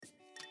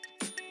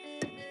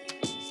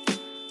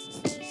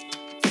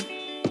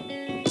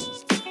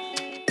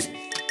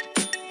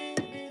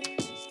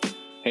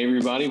Hey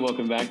everybody,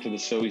 welcome back to the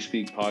So We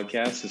Speak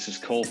podcast. This is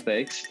Cole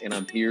Fakes, and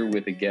I'm here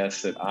with a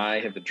guest that I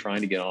have been trying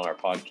to get on our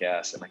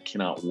podcast, and I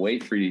cannot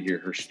wait for you to hear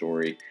her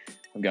story.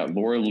 I've got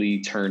Laura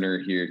Lee Turner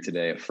here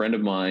today, a friend of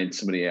mine,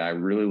 somebody I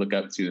really look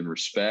up to and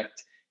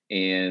respect,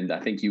 and I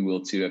think you will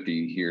too after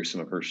you hear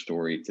some of her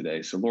story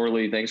today. So Laura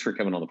Lee, thanks for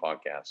coming on the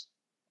podcast.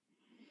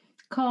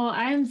 Cole,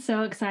 I am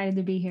so excited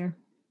to be here.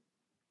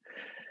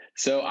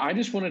 So I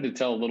just wanted to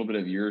tell a little bit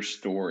of your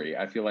story.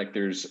 I feel like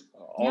there's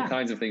all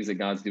kinds of things that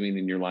God's doing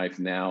in your life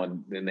now,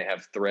 and then they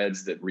have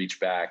threads that reach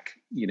back,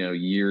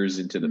 years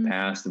into the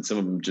past, and some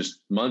of them just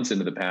months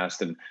into the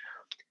past. And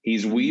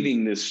he's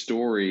weaving this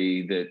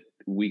story that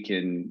we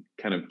can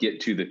kind of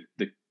get to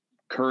the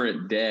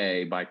current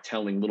day by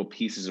telling little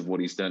pieces of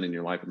what he's done in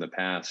your life in the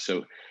past.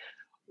 So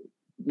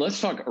let's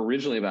talk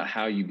originally about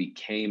how you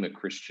became a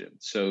Christian.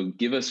 So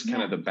give us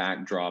kind of the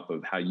backdrop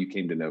of how you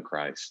came to know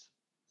Christ.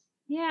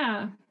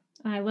 Yeah,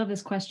 I love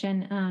this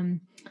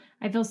question.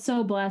 I feel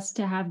so blessed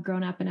to have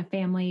grown up in a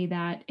family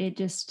that it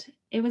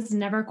was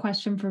never a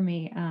question for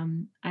me.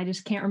 I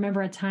just can't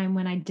remember a time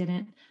when I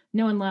didn't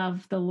know and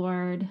love the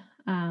Lord.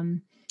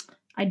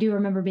 I do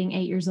remember being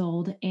 8 years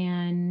old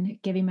and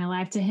giving my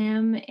life to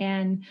him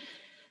and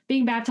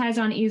being baptized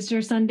on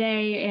Easter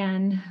Sunday,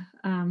 and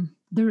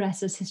the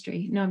rest is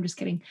history. No, I'm just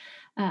kidding.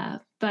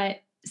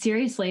 But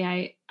seriously,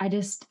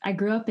 I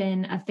grew up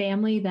in a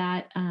family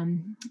that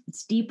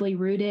it's deeply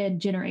rooted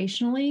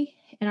generationally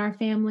in our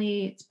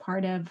family. It's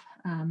part of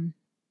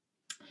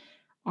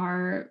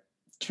our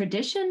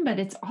tradition, but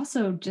it's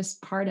also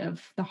just part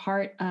of the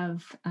heart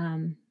of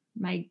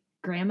my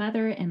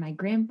grandmother and my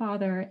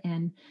grandfather,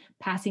 and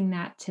passing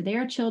that to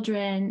their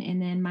children,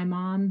 and then my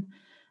mom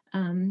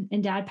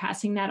and dad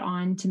passing that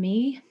on to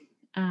me.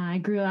 I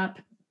grew up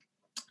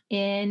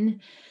in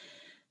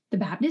the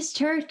Baptist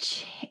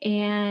church,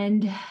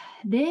 and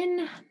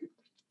then,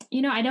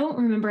 I don't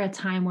remember a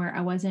time where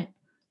I wasn't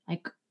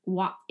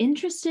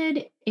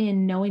interested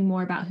in knowing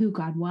more about who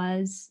God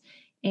was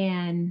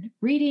and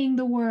reading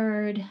the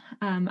word.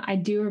 I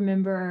do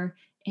remember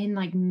in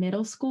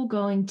middle school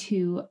going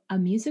to a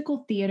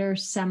musical theater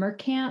summer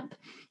camp.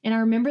 And I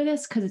remember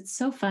this because it's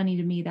so funny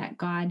to me that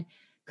God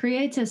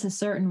creates us a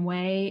certain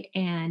way,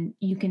 and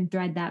you can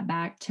thread that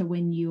back to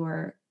when you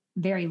were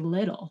very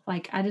little.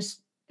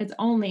 It's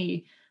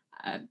only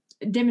a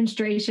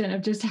demonstration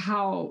of just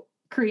how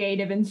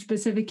creative and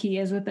specific he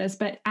is with this.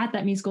 But at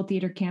that musical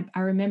theater camp,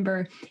 I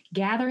remember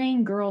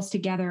gathering girls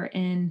together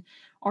in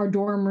our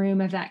dorm room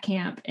of that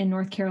camp in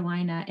North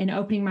Carolina and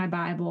opening my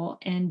Bible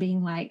and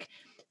being like,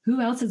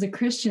 who else is a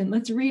Christian?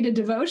 Let's read a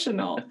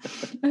devotional.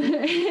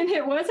 And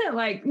it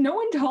wasn't no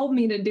one told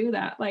me to do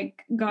that.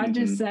 God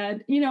just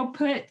said,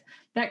 put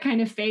that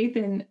kind of faith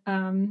in,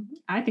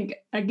 I think,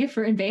 a gift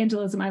for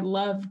evangelism. I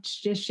love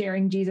just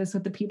sharing Jesus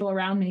with the people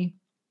around me.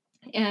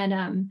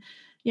 And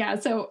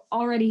so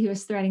already he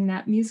was threading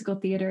that musical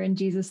theater and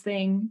Jesus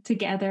thing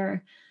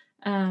together.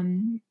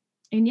 In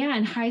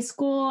high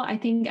school, I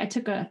think I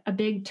took a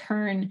big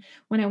turn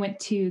when I went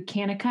to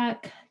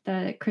Kanakuk,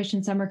 the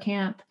Christian summer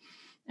camp.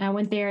 I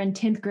went there in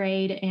 10th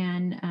grade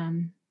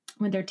and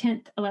went there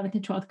 10th, 11th,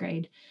 and 12th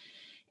grade.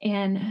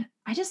 And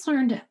I just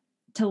learned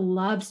to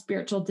love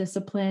spiritual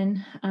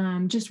discipline,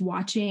 just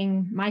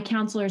watching my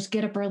counselors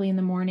get up early in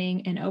the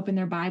morning and open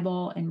their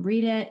Bible and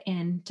read it,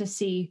 and to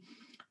see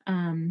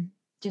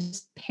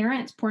just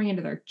parents pouring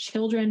into their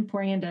children,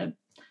 pouring into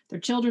their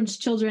children's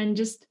children,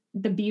 just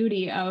the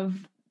beauty of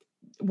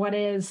what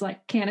is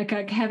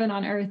Kanakuk, heaven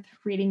on earth,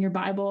 reading your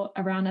Bible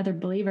around other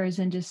believers,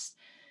 and just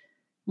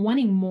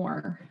wanting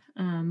more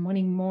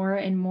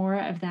and more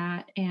of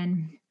that.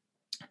 And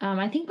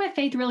I think my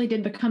faith really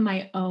did become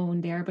my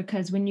own there,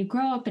 because when you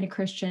grow up in a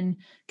Christian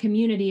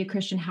community, a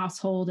Christian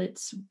household,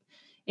 it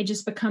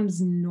just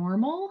becomes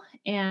normal.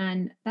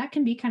 And that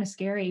can be kind of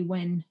scary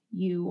when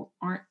you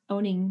aren't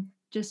owning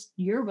just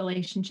your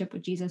relationship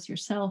with Jesus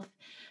yourself.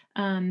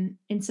 And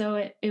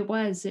so it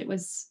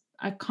was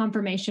a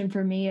confirmation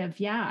for me of,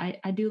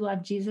 I do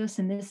love Jesus,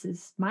 and this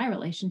is my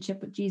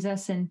relationship with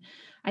Jesus. And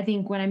I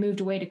think when I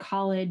moved away to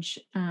college,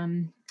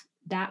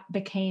 that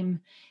became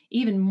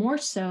even more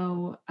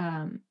so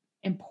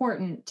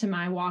important to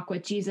my walk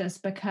with Jesus,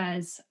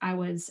 because I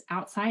went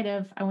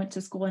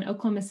to school in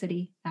Oklahoma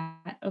City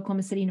at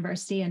Oklahoma City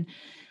University, and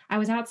I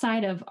was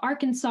outside of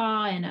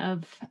Arkansas and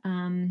of,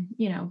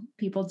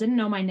 people didn't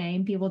know my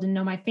name. People didn't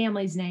know my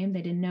family's name.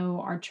 They didn't know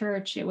our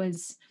church. It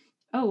was,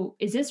 oh,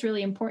 is this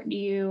really important to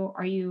you?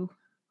 Are you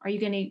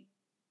going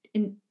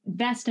to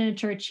invest in a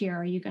church here?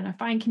 Are you going to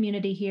find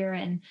community here?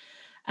 And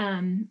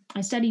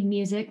I studied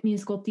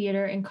musical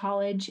theater in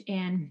college,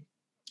 and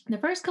the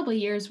first couple of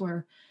years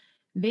were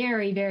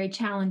very, very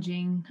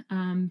challenging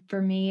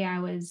for me. I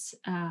was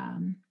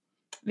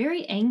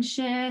very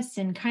anxious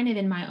and kind of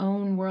in my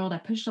own world. I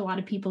pushed a lot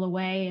of people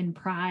away in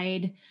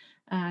pride,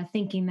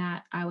 thinking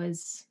that I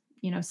was,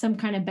 some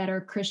kind of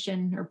better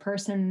Christian or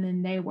person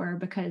than they were,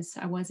 because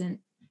I wasn't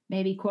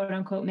maybe quote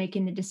unquote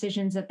making the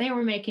decisions that they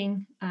were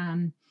making.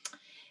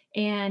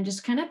 And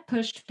just kind of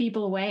pushed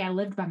people away. I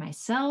lived by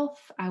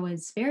myself. I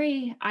was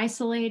very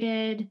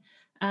isolated.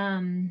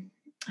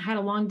 I had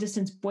a long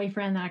distance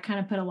boyfriend that I kind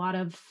of put a lot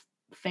of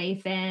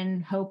faith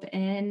in, hope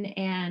in,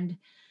 and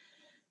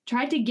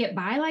tried to get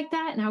by like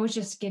that. And I was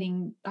just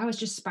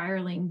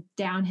spiraling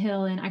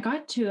downhill. And I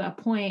got to a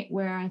point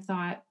where I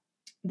thought,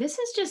 this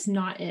is just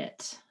not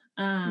it.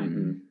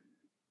 And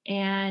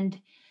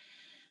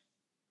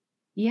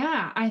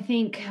yeah, I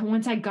think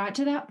once I got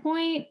to that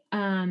point,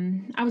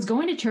 I was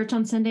going to church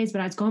on Sundays,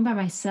 but I was going by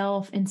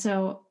myself. And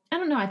so I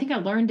don't know, I think I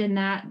learned in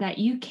that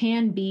you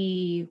can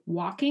be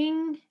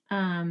walking,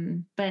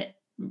 but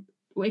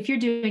if you're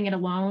doing it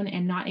alone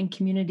and not in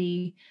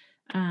community,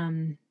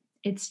 that's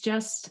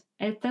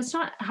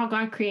not how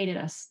God created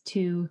us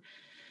to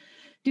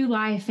do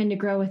life and to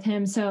grow with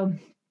him. So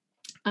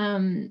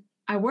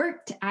I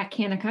worked at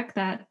Kanakuk,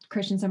 that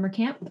Christian summer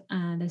camp,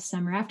 this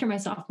summer after my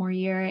sophomore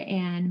year.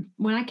 And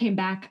when I came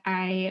back,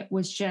 I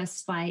was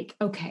just like,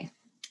 okay,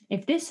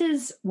 if this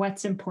is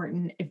what's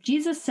important, if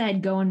Jesus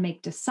said, go and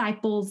make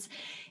disciples,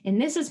 and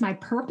this is my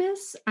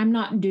purpose, I'm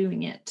not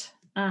doing it.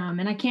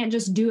 And I can't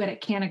just do it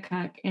at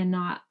Kanakuk and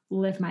not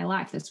live my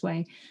life this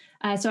way.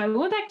 So I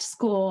went back to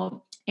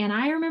school, and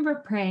I remember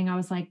praying. I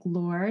was like,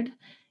 Lord,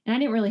 and I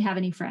didn't really have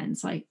any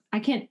friends. Like I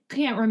can't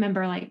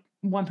remember like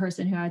one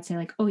person who I would say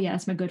like, oh yeah,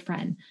 that's my good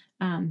friend.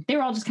 They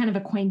were all just kind of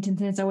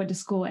acquaintances I went to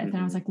school with. And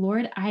I was like,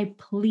 Lord, I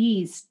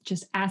please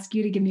just ask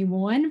you to give me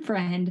one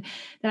friend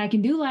that I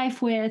can do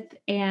life with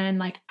and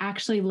like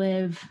actually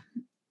live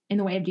in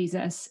the way of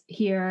Jesus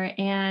here.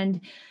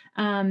 And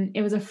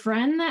it was a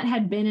friend that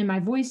had been in my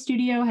voice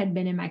studio, had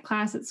been in my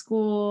class at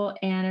school.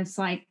 And it's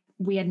like,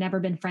 we had never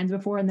been friends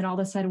before. And then all of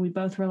a sudden we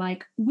both were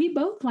like, we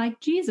both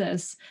like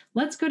Jesus.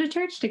 Let's go to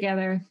church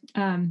together.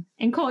 And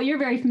Cole, you're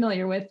very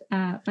familiar with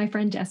my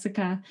friend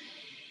Jessica.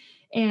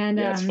 And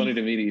yeah, it's funny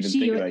to me to even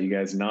think about you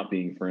guys not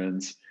being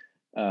friends.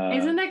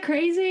 Isn't that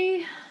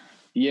crazy?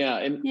 Yeah.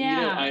 And you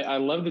know, I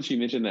love that you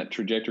mentioned that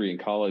trajectory in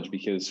college,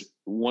 because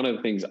one of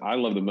the things I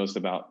love the most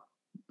about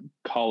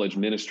college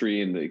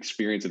ministry and the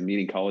experience of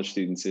meeting college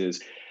students is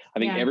I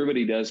think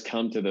everybody does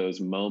come to those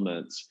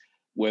moments,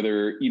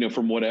 whether, you know,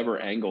 from whatever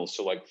angle.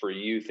 So like for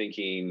you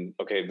thinking,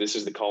 okay, this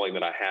is the calling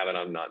that I have and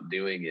I'm not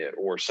doing it.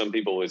 Or some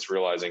people it's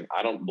realizing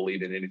I don't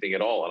believe in anything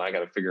at all and I got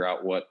to figure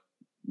out what,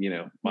 you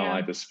know, my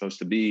life is supposed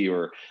to be,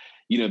 or,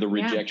 you know, the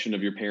rejection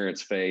of your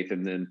parents' faith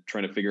and then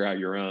trying to figure out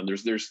your own.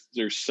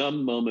 There's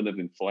some moment of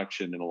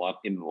inflection in a lot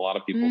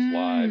of people's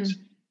lives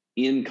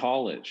in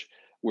college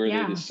where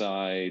they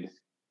decide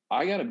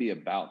I got to be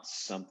about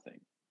something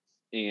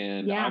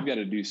and I've got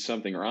to do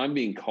something, or I'm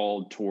being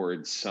called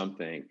towards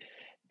something.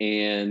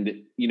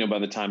 And, you know, by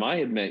the time I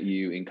had met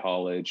you in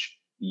college,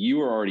 you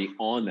were already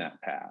on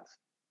that path.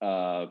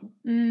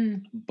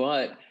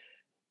 But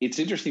it's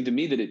interesting to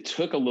me that it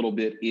took a little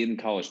bit in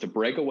college to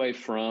break away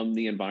from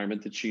the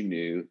environment that you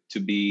knew, to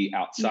be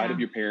outside of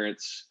your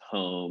parents'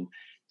 home,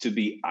 to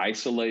be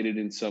isolated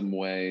in some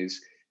ways,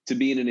 to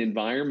be in an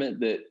environment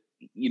that,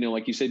 you know,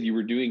 like you said, you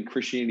were doing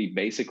Christianity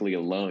basically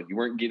alone. You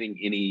weren't getting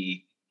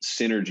any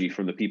synergy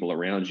from the people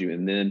around you.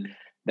 And then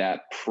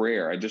that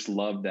prayer, I just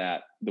love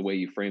that, the way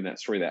you frame that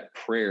story, that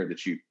prayer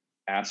that you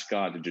ask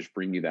God to just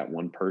bring you that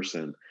one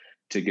person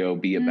to go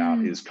be about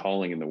his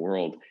calling in the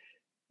world.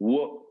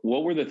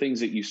 What were the things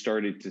that you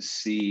started to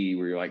see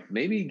where you're like,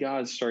 maybe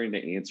God's starting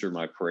to answer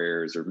my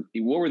prayers? Or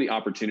what were the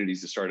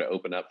opportunities to start to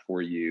open up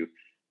for you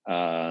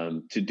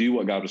to do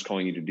what God was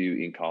calling you to do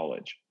in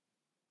college?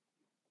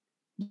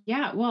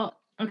 Yeah, well,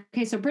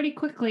 okay. So pretty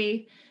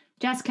quickly,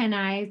 Jessica and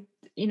I,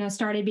 you know,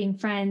 started being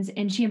friends,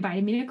 and she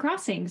invited me to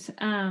Crossings.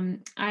 I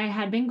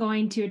had been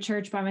going to a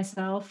church by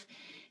myself,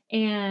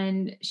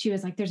 and she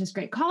was like, there's this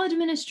great college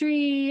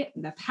ministry.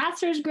 The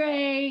pastor's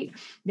great.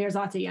 There's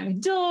lots of young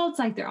adults.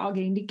 Like they're all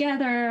getting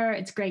together.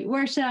 It's great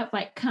worship.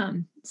 Like,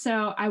 come.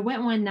 So I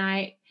went one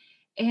night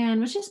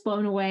and was just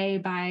blown away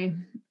by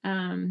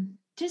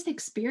just the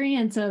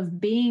experience of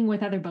being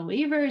with other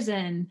believers.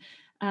 And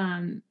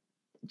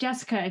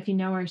Jessica, if you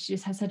know her, she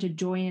just has such a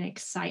joy and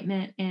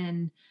excitement,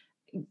 and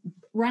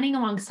running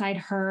alongside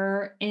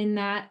her in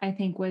that, I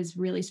think, was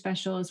really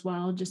special as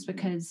well, just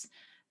because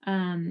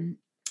I'm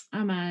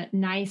a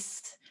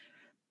nice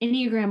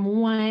Enneagram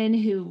 1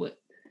 who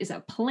is a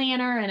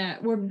planner,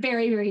 and we're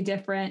very, very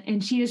different.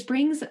 And she just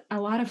brings a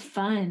lot of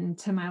fun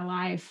to my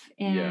life.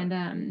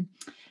 And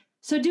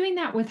so doing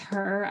that with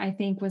her, I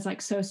think, was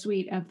like so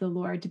sweet of the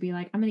Lord to be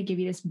like, I'm going to give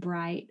you this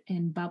bright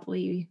and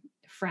bubbly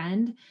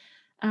friend.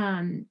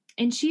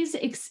 And she's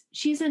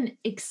an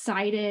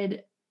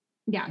excited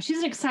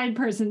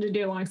person to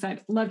do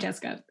alongside. Love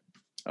Jessica.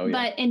 Oh, yeah.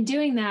 But in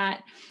doing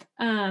that,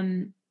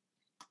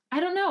 I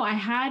don't know, I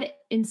had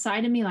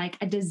inside of me like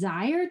a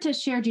desire to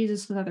share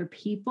Jesus with other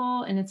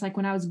people. And it's like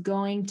when I was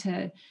going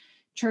to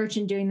church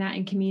and doing that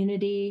in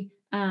community,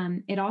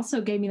 it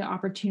also gave me the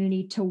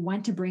opportunity to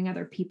want to bring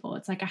other people.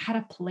 It's like I had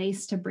a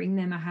place to bring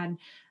them. I had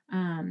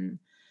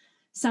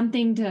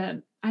something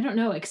to, I don't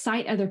know,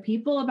 excite other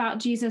people about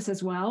Jesus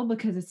as well,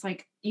 because it's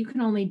like you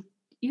can only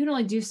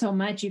do so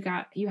much.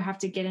 You have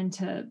to get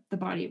into the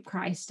body of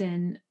Christ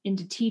and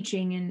into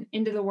teaching and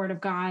into the Word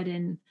of God.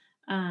 And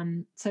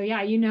So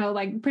yeah,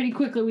 like pretty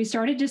quickly we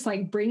started just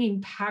like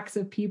bringing packs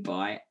of people.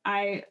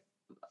 I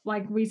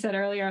like we said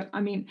earlier,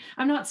 I mean,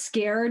 I'm not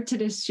scared to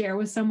just share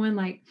with someone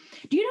like,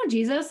 do you know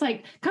Jesus?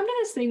 Like, come to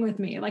this thing with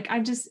me. Like,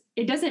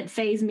 it doesn't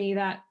faze me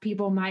that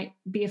people might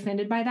be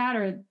offended by that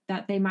or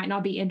that they might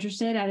not be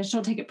interested. I just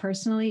don't take it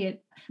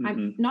personally.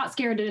 I'm not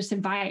scared to just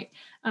invite.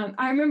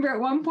 I remember at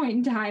one point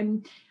in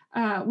time,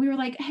 we were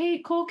like, hey,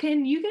 Cole,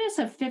 can you get us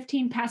a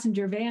 15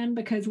 passenger van?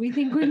 Because we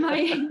think we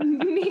might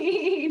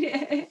need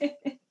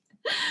it.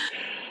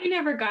 We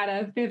never got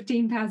a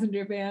 15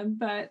 passenger van,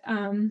 but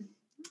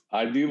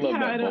I do love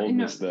that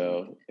boldness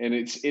though. And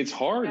it's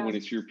hard when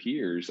it's your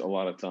peers a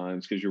lot of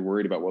times because you're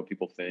worried about what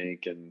people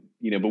think. And,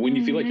 but when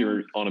you feel like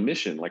you're on a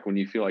mission, like when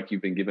you feel like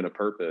you've been given a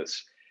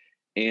purpose.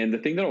 And the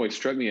thing that always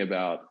struck me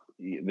about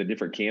the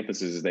different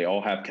campuses is they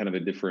all have kind of a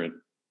different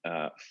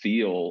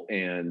feel,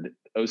 and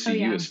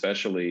OCU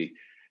especially,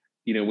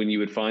 when you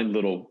would find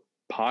little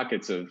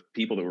pockets of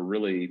people that were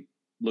really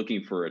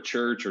looking for a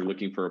church or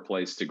looking for a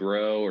place to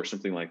grow or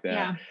something like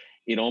that.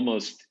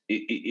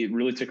 It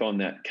really took on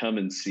that come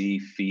and see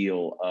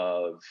feel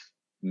of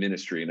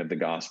ministry and of the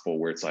gospel,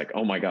 where it's like,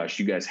 oh my gosh,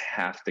 you guys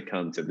have to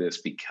come to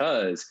this,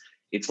 because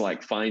it's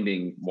like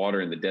finding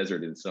water in the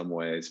desert in some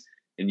ways,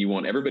 and you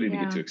want everybody to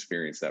get to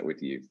experience that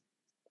with you.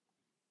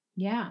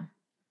 Yeah,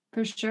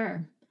 for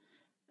sure.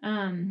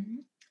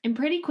 And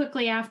pretty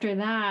quickly after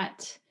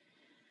that,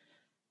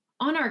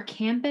 on our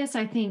campus,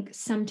 I think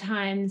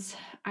sometimes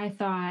I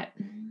thought,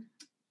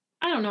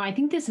 I don't know, I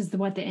think this is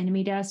what the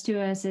enemy does to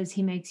us, is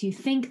he makes you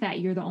think that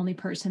you're the only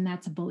person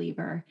that's a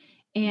believer.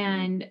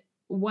 And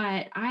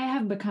what I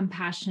have become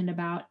passionate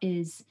about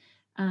is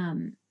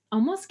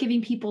almost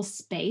giving people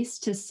space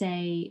to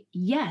say,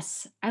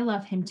 yes, I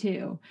love him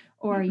too.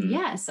 Or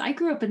yes, I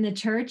grew up in the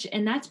church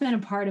and that's been a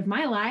part of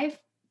my life.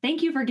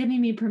 Thank you for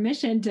giving me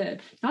permission to,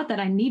 not that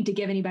I need to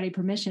give anybody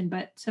permission,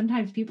 but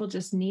sometimes people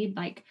just need,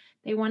 like,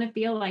 they want to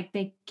feel like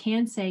they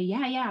can say,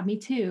 yeah, me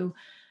too.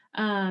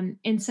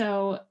 And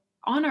so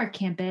on our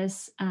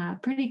campus,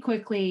 pretty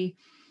quickly,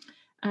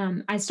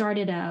 I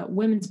started a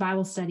women's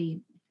Bible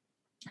study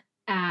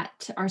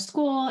at our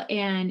school,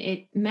 and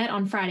it met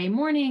on Friday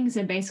mornings.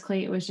 And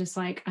basically it was just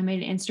like, I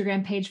made an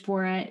Instagram page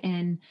for it,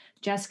 and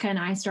Jessica and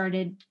I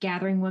started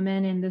gathering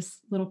women in this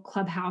little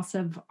clubhouse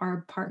of our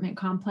apartment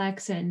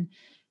complex and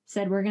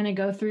said, we're going to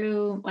go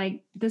through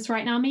like this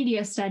Right Now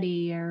media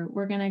study, or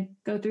we're going to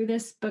go through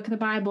this book of the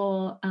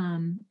Bible.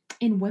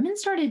 And women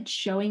started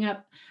showing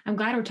up. I'm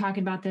glad we're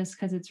talking about this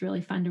because it's really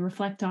fun to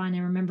reflect on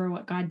and remember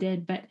what God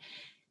did. But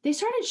they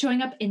started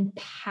showing up in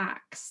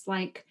packs,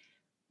 like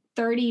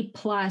 30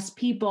 plus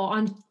people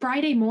on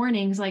Friday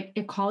mornings, like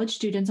college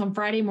students on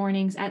Friday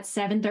mornings at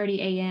 7:30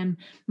 a.m.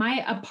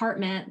 My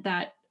apartment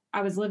that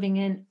I was living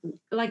in,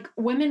 like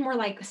women were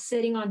like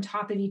sitting on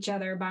top of each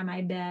other by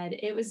my bed.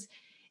 It was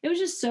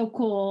just so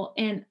cool.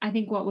 And I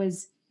think what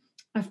was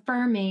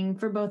affirming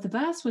for both of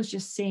us was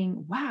just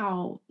seeing,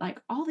 wow, like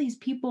all these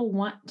people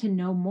want to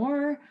know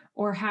more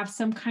or have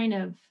some kind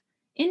of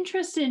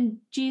interest in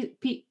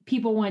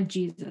people want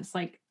Jesus.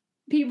 Like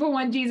people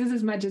want Jesus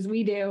as much as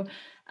we do.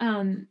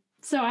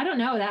 So I don't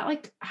know, that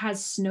like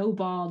has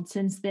snowballed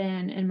since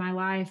then in my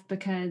life,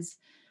 because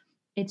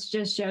it's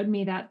just showed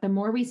me that the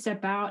more we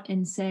step out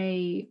and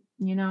say,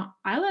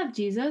 I love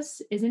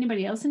Jesus. Is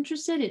anybody else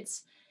interested?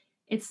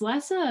 It's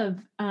less of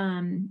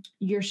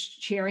you're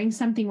sharing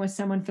something with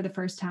someone for the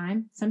first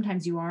time.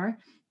 Sometimes you are.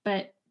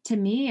 But to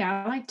me,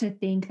 I like to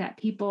think that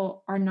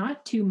people are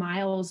not 2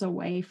 miles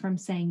away from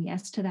saying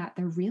yes to that.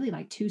 They're really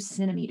like 2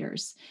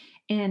 centimeters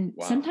and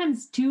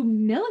sometimes 2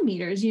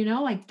 millimeters,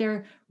 like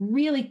they're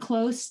really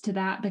close to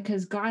that,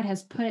 because God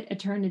has put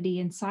eternity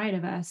inside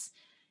of us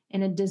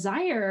and a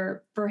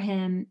desire for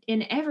him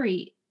in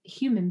every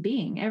human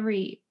being,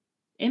 every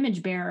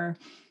image bearer.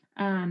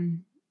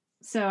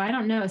 So I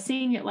don't know,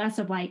 seeing it less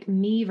of like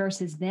me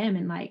versus them,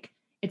 and like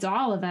it's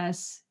all of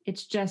us.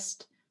 It's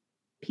just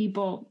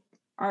people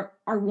are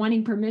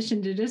wanting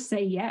permission to just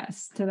say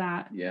yes to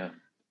that.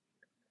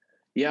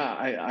 Yeah,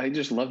 I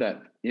just love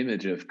that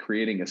image of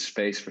creating a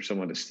space for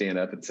someone to stand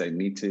up and say,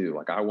 me too.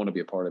 Like, I want to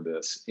be a part of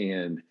this.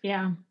 And,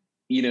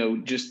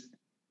 just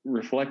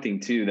reflecting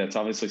too, that's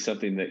obviously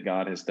something that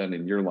God has done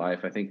in your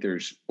life. I think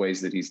there's ways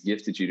that he's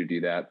gifted you to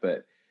do that,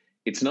 but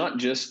it's not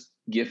just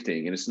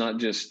gifting, and it's not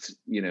just,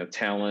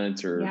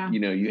 talent or,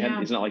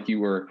 it's not like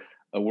you were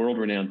a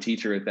world-renowned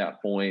teacher at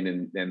that point.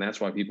 And that's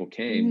why people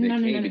came. They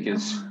came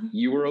because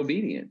you were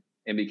obedient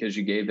and because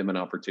you gave them an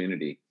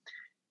opportunity.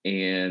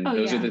 And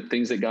those are the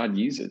things that God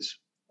uses,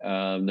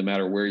 no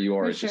matter where you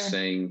are. It's just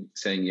saying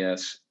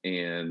yes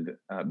and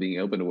being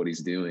open to what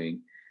he's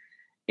doing.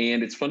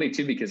 And it's funny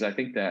too, because I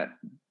think that,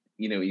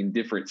 in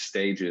different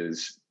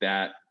stages,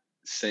 that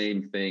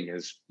same thing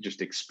has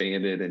just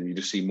expanded, and you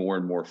just see more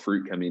and more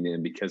fruit coming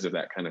in because of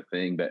that kind of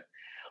thing. But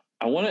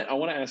I want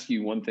to ask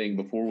you one thing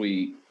before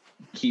we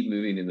keep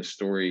moving in the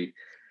story.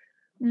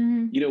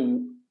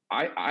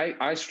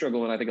 I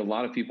struggle, and I think a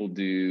lot of people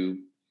do,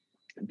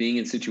 being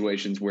in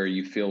situations where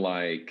you feel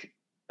like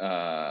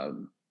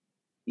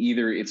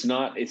either it's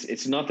not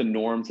the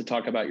norm to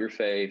talk about your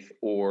faith,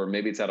 or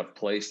maybe it's out of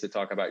place to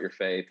talk about your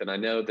faith. And I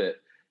know that,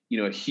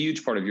 a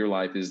huge part of your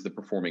life is the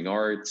performing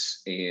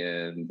arts,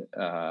 and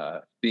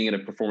being in a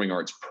performing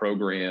arts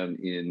program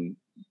in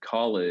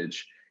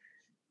college.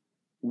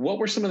 What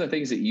were some of the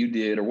things that you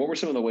did, or what were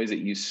some of the ways that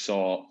you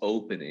saw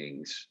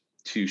openings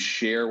to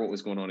share what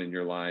was going on in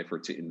your life, or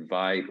to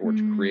invite, or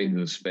to create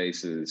those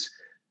spaces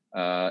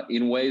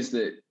in ways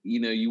that,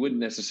 you wouldn't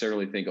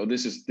necessarily think, oh,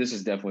 this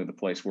is definitely the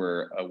place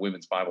where a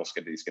women's Bible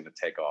study is going to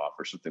take off,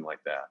 or something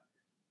like that?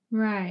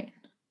 Right.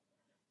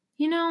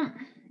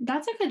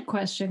 That's a good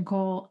question,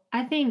 Cole.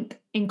 I think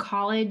in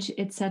college,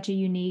 it's such a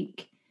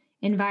unique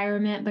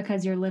environment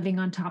because you're living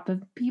on top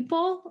of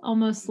people,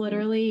 almost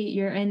literally.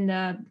 You're in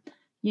the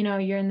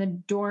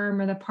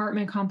dorm or the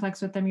apartment complex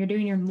with them. You're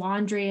doing your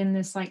laundry in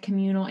this like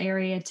communal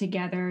area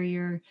together.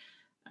 You're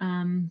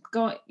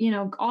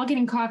all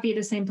getting coffee at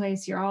the same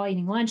place. You're all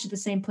eating lunch at the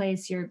same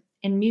place. You're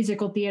in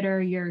musical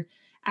theater. You're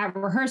at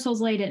rehearsals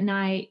late at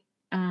night.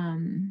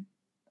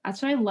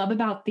 That's what I love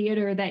about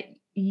theater, that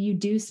you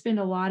do spend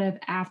a lot of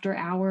after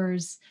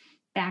hours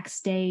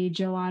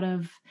backstage, a lot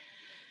of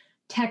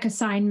tech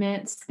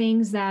assignments,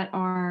 things that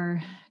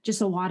are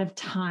just a lot of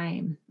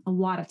time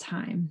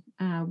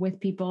with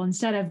people,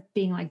 instead of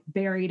being like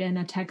buried in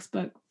a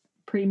textbook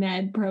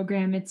pre-med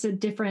program. It's a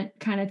different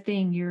kind of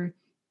thing. You're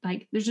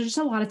like, there's just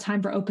a lot of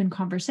time for open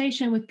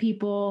conversation with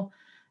people.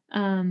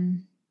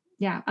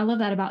 Yeah, I love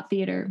that about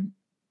theater.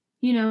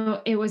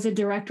 It was a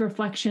direct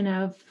reflection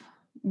of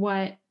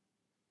what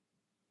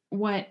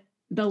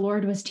the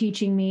Lord was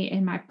teaching me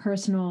in my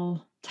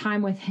personal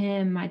time with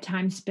him, my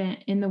time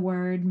spent in the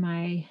word,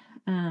 my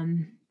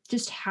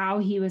just how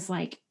he was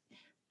like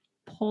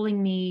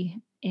pulling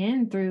me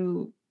in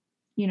through,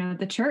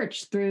 the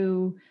church,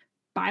 through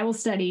Bible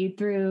study,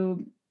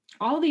 through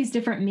all these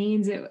different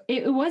means.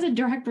 It was a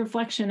direct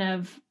reflection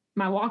of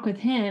my walk with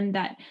him,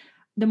 that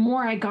the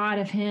more I got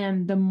of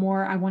him, the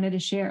more I wanted to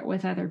share it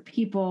with other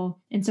people.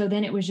 And so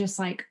then it was just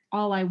like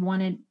all I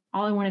wanted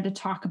to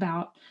talk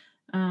about.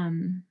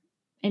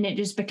 And it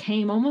just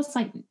became almost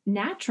like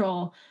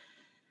natural.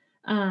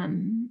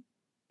 And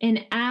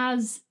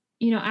as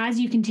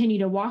you continue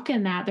to walk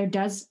in that, there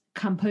does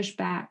come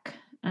pushback.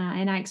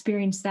 And I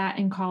experienced that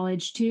in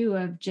college too,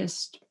 of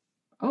just,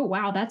 oh,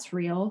 wow, that's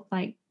real.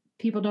 Like,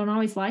 people don't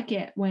always like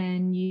it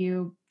when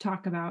you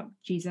talk about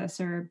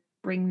Jesus or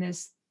bring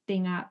this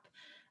thing up.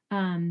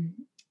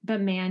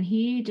 But man,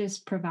 he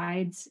just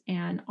provides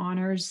and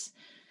honors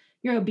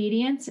your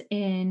obedience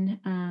in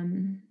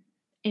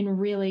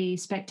really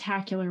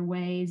spectacular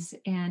ways.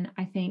 And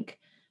I think,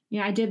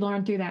 I did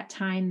learn through that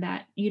time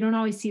that you don't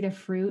always see the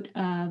fruit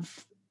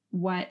of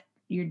what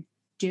you're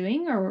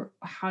doing, or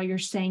how you're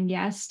saying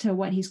yes to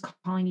what he's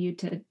calling you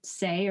to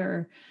say,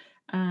 or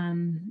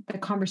the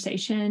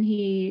conversation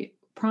he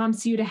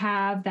prompts you to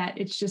have, that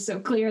it's just so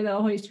clear that the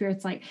Holy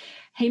Spirit's like,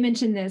 hey,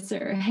 mention this,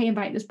 or hey,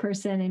 invite this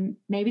person. And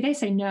maybe they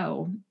say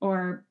no,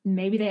 or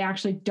maybe they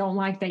actually don't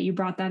like that you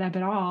brought that up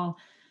at all.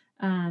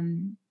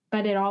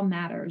 But it all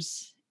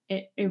matters.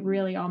 It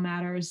really all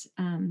matters.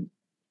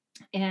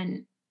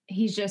 And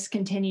he's just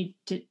continued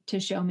to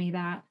show me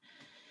that,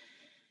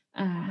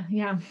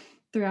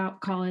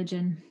 throughout college.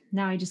 And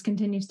now he just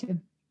continues to.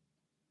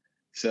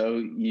 So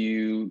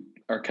you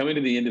are coming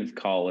to the end of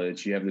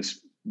college. You have this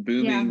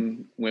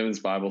booming women's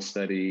Bible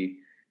study.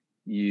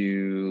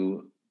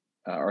 You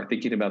are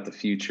thinking about the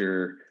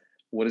future.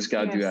 What does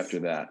God do after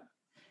that?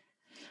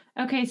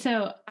 Okay,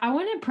 so I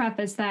want to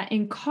preface that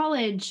in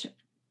college,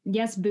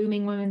 yes,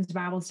 booming women's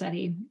Bible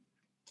study,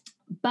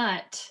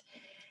 but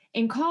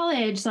in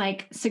college,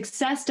 like,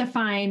 success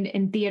defined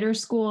in theater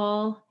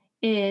school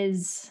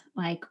is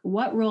like,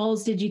 what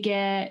roles did you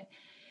get?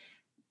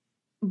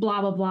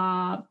 Blah, blah,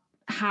 blah.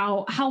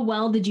 How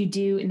well did you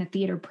do in the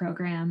theater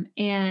program?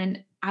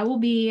 And I will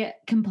be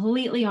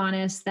completely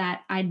honest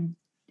that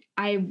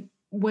I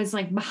was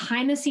like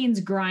behind the scenes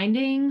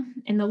grinding,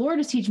 and the Lord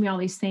was teaching me all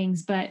these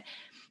things, but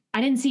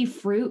I didn't see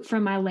fruit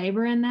from my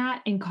labor in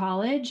that in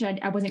college.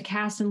 I wasn't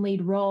cast in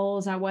lead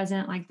roles. I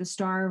wasn't like the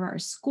star of our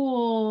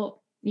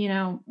school,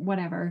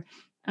 whatever.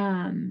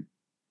 But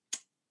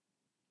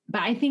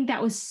I think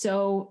that was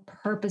so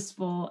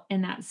purposeful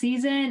in that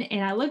season.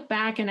 And I look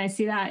back and I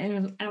see that,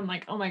 and I'm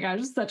like, oh my gosh,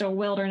 it's such a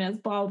wilderness,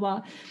 blah, blah,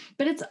 blah.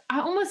 But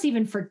I almost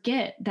even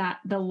forget that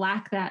the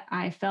lack that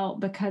I felt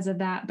because of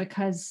that,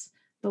 because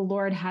the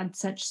Lord had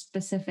such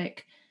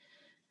specific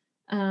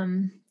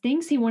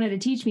things he wanted to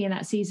teach me in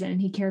that season.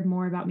 And he cared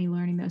more about me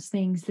learning those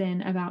things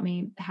than about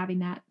me having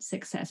that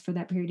success for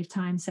that period of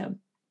time. So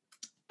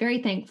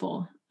very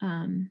thankful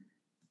in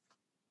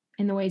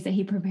the ways that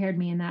he prepared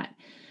me in that.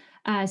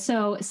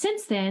 So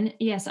since then,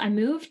 yes, I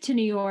moved to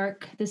New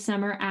York the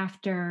summer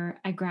after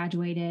I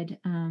graduated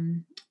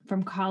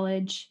from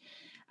college.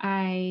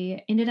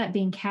 I ended up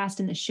being cast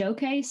in the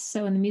Showcase.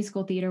 So in the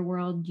musical theater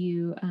world,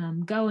 you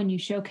go and you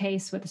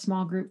showcase with a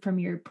small group from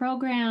your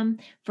program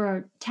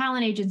for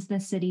talent agents in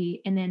the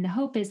city. And then the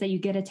hope is that you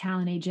get a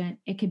talent agent.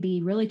 It could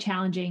be really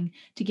challenging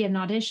to get an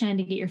audition,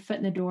 to get your foot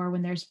in the door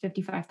when there's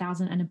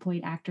 55,000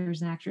 unemployed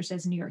actors and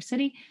actresses in New York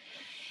City.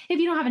 if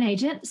you don't have an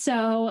agent.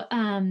 So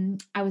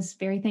I was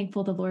very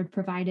thankful the Lord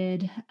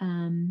provided,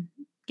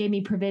 gave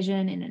me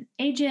provision and an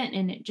agent.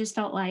 And it just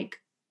felt like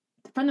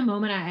from the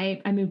moment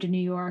I moved to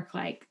New York,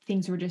 like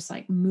things were just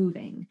like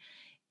moving.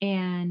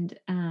 And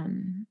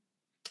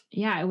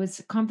yeah, it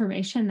was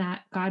confirmation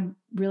that God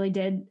really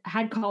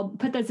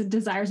put those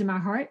desires in my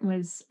heart and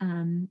was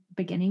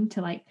beginning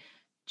to like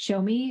show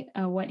me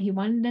what he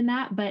wanted in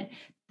that. But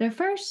the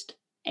first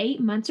 8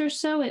 months or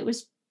so, it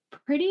was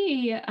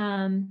pretty, it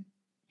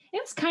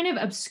was kind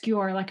of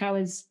obscure. Like I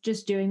was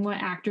just doing what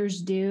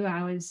actors do.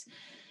 I was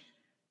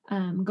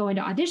going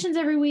to auditions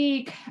every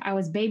week. I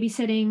was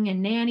babysitting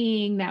and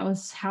nannying. That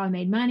was how I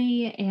made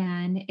money.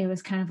 And it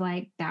was kind of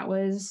like, that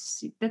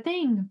was the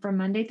thing from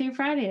Monday through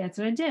Friday. That's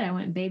what I did. I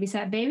went and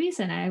babysat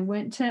babies and I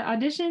went to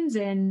auditions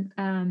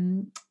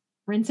and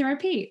rinse and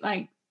repeat.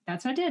 Like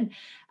that's what I did.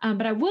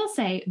 But I will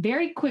say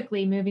very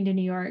quickly moving to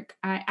New York,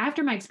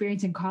 after my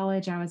experience in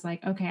college, I was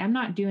like, okay, I'm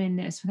not doing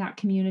this without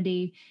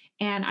community.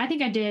 And I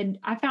think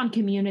I found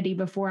community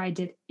before I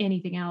did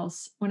anything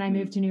else when I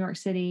moved to New York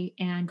City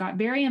and got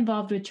very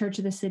involved with Church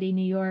of the City,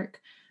 New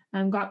York,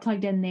 got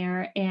plugged in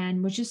there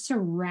and was just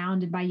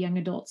surrounded by young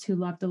adults who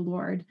love the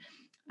Lord.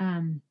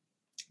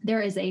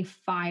 There is a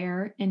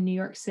fire in New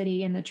York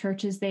City and the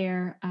churches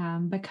there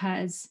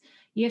because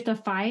you have to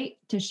fight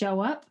to show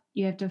up.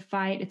 You have to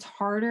fight. It's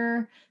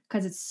harder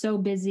because it's so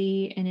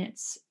busy and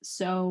it's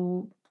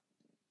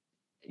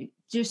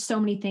just so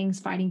many things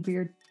fighting for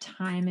your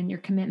time and your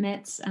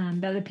commitments.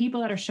 But the people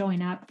that are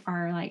showing up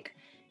are like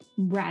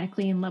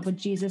radically in love with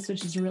Jesus,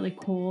 which is really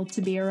cool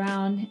to be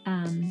around.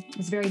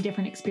 It's a very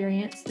different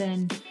experience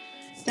than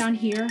down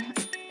here.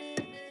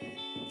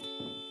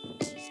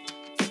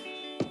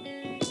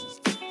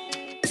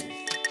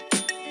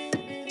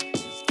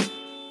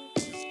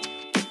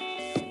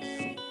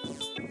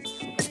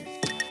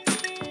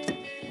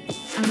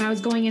 I was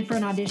going in for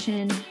an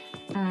audition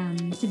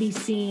to be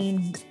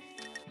seen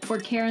for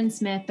Karen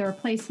Smith, the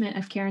replacement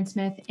of Karen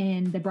Smith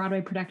in the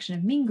Broadway production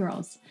of Mean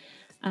Girls.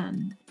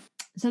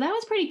 So that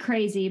was pretty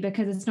crazy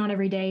because it's not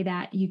every day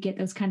that you get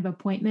those kind of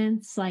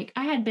appointments. Like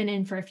I had been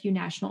in for a few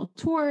national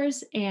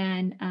tours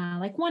and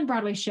like one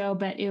Broadway show,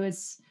 but it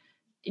was,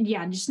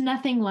 just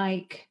nothing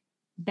like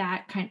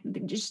that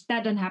that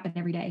doesn't happen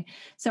every day.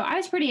 So I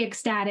was pretty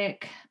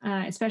ecstatic,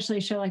 especially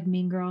a show like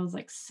Mean Girls,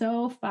 like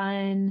so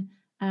fun.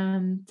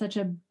 Such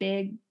a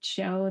big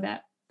show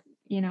that,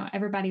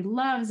 everybody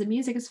loves. The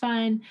music is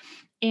fun.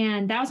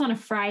 And that was on a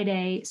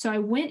Friday. So I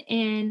went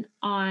in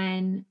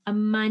on a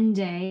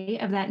Monday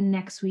of that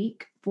next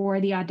week for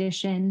the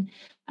audition,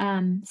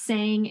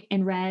 sang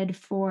and read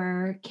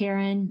for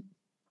Karen,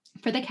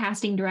 for the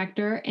casting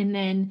director. And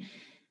then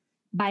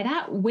by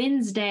that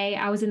Wednesday,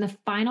 I was in the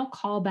final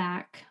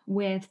callback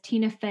with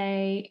Tina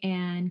Fey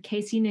and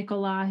Casey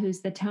Nicola,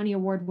 who's the Tony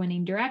Award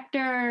winning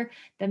director,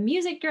 the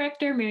music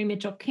director, Mary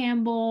Mitchell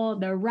Campbell,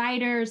 the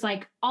writers,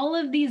 like all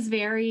of these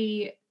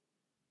very,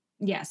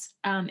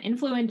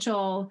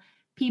 influential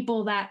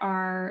people that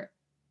are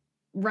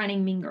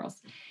running Mean Girls.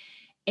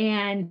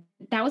 And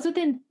that was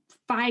within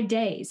 5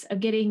 days of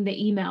getting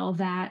the email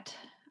that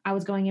I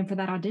was going in for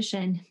that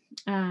audition.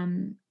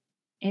 And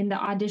the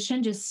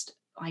audition just,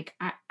 like,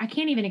 I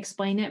can't even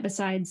explain it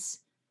besides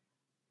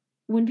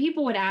when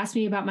people would ask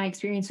me about my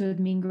experience with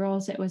Mean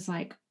Girls, it was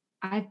like,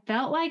 I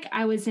felt like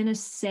I was in a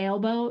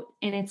sailboat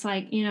and it's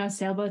like,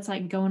 sailboat's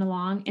like going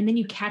along and then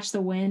you catch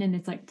the wind and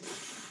it's like,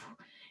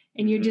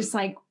 and you're just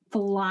like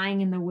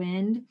flying in the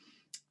wind.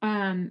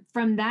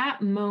 From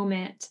that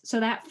moment, so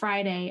that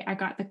Friday, I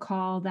got the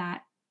call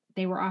that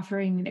they were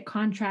offering me the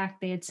contract.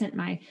 They had sent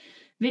my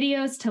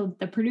videos to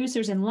the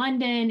producers in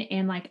London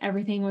and like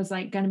everything was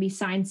like going to be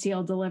signed,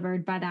 sealed,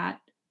 delivered by that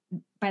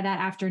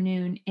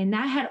afternoon. And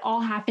that had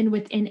all happened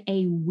within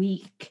a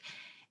week.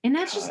 And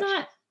that's just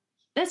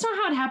that's not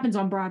how it happens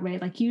on Broadway.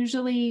 Like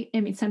usually, I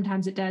mean,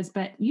 sometimes it does,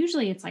 but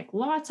usually it's like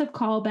lots of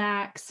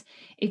callbacks.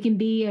 It can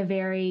be a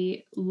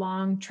very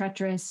long,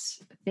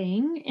 treacherous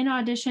thing in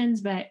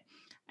auditions, but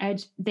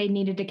they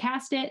needed to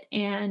cast it.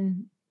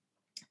 And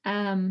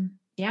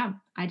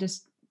I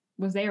just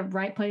was there,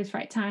 right place,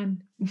 right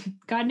time.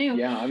 God knew.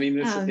 Yeah, I mean,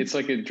 it's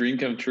like a dream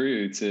come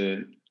true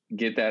to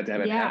get that, to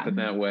have it happen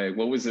that way.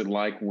 What was it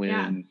like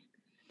when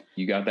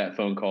you got that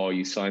phone call,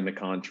 you signed the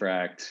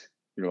contract,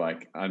 you're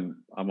like, I'm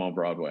on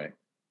Broadway?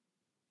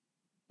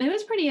 It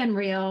was pretty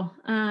unreal.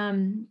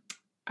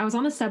 I was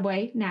on the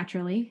subway,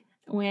 naturally,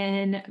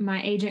 when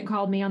my agent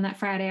called me on that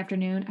Friday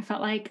afternoon. I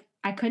felt like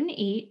I couldn't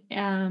eat.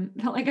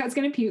 Felt like I was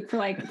going to puke for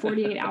like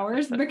 48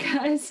 hours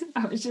because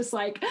I was just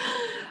like,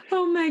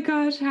 oh my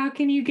gosh, how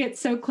can you get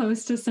so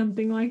close to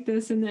something like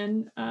this and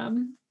then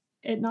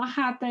it not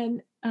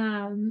happen?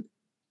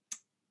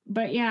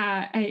 But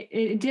yeah,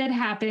 it did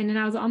happen. And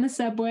I was on the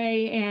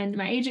subway and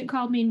my agent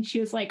called me and she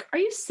was like, are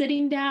you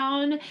sitting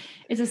down?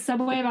 Is the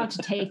subway about to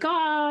take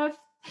off?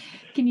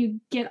 Can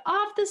you get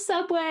off the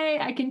subway?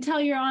 I can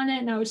tell you're on it.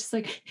 And I was just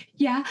like,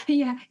 yeah,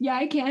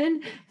 I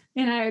can.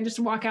 And I just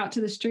walk out to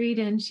the street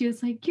and she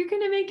was like, you're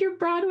going to make your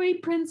Broadway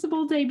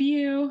principal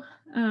debut.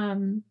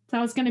 So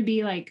I was going to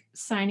be like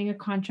signing a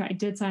contract. I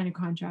did sign a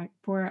contract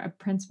for a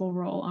principal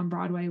role on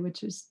Broadway,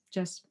 which is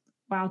just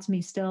wild to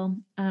me still.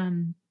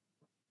 And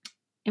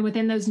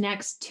within those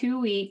next 2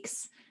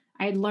 weeks,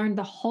 I had learned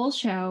the whole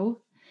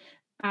show.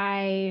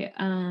 I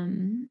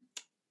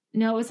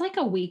no, it was like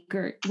a week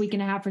or week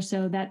and a half or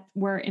so that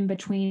were in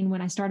between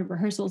when I started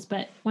rehearsals.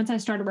 But once I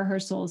started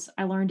rehearsals,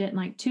 I learned it in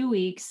like 2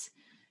 weeks.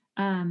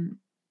 I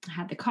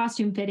had the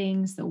costume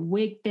fittings, the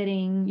wig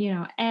fitting,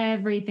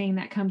 everything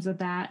that comes with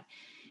that.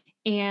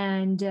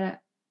 And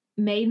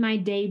made my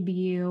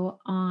debut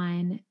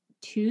on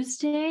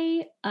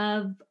Tuesday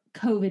of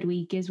COVID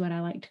week is what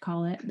I like to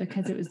call it,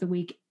 because it was the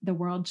week the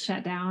world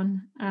shut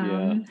down.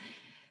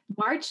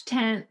 March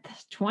 10th,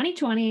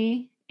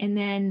 2020. And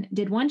then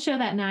did one show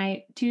that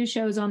night, 2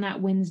 shows on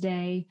that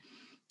Wednesday.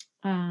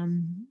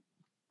 And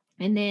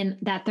then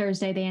that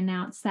Thursday, they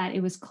announced that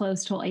it was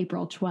closed till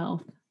April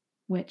 12th,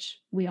 which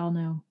we all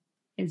know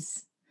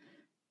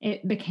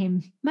it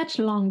became much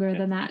longer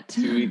than that.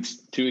 2 weeks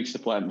to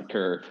flatten the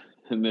curve.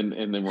 And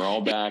then we're all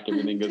back.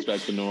 Everything goes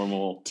back to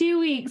normal. 2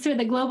 weeks for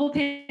the global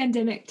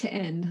pandemic to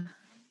end.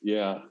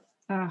 Yeah.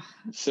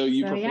 So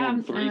you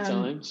performed 3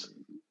 times?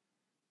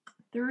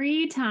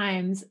 3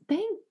 times.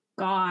 Thank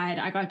God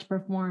I got to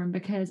perform,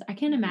 because I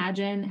can't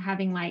imagine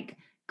having like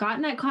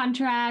gotten that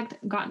contract,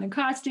 gotten the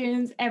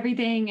costumes,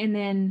 everything, and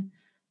then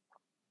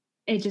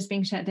it just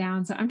being shut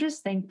down. So I'm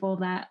just thankful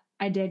that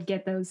I did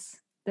get those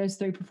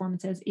 3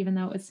 performances, even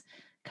though it was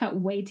cut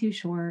way too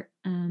short.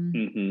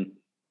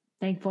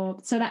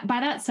 Thankful. So that by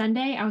that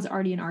Sunday, I was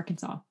already in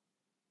Arkansas.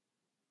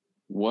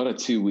 What a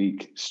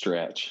 2-week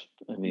stretch.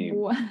 I mean,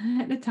 what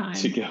a time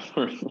to go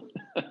from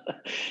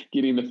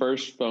getting the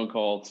first phone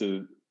call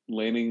to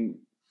landing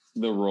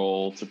the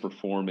role to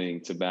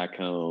performing to back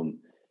home.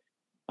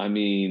 I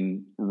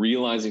mean,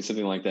 realizing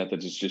something like that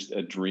is just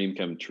a dream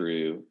come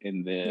true.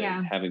 And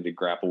then having to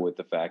grapple with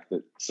the fact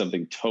that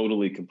something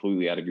totally,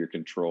 completely out of your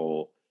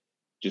control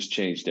just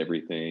changed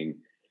everything.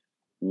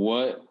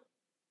 What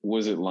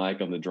was it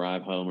like on the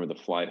drive home or the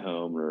flight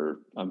home? Or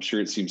I'm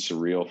sure it seemed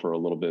surreal for a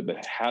little bit,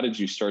 but how did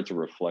you start to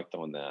reflect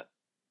on that?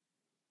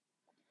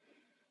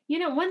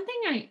 One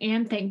thing I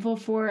am thankful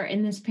for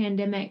in this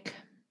pandemic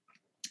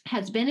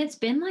it's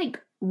been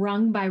like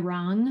rung by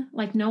rung.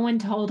 Like no one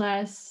told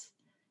us,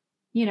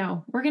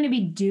 we're going to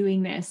be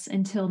doing this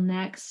until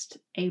next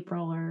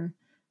April, or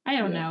I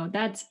don't know.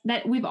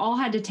 That we've all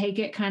had to take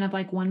it kind of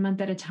like 1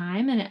 month at a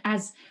time. And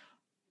as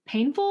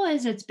painful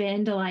as it's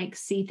been to like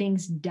see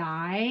things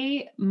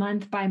die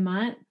month by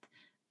month,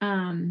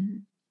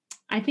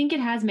 I think it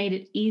has made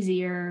it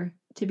easier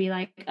to be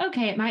like,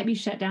 okay, it might be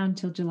shut down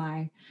till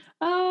July.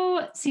 Oh,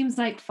 it seems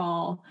like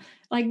fall.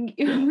 Like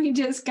we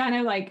just kind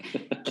of like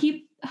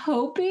keep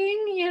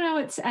hoping,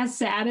 it's as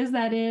sad as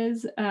that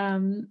is.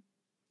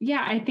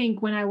 I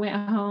think when I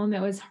went home, it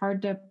was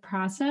hard to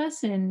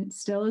process and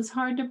still is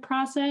hard to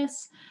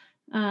process.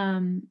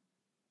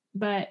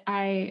 But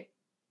I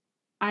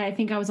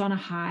think I was on a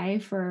high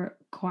for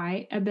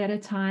quite a bit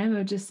of time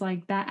of just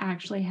like that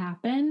actually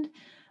happened.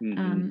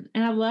 And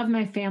I love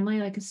my family.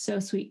 Like it's so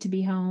sweet to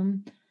be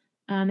home.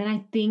 And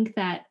I think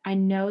that I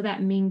know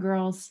that Mean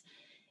Girls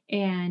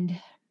and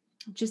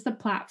just the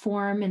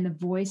platform and the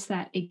voice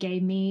that it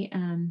gave me,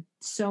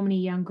 so many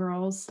young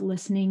girls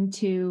listening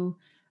to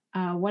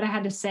what I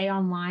had to say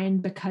online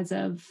because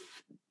of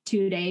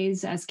 2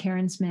 days as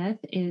Karen Smith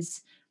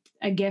is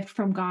a gift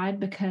from God,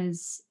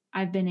 because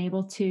I've been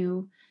able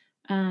to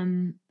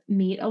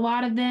meet a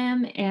lot of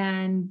them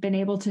and been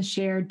able to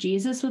share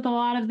Jesus with a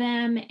lot of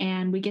them.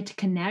 And we get to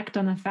connect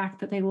on the fact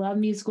that they love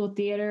musical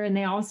theater and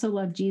they also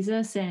love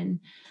Jesus,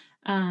 and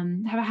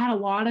have had a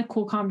lot of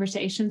cool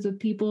conversations with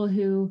people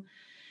who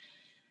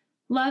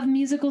love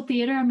musical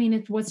theater. I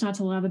mean, what's not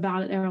to love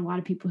about it? There are a lot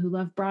of people who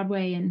love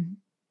Broadway, and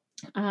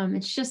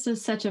it's just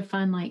such a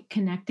fun, like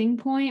connecting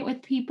point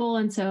with people.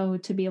 And so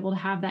to be able to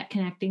have that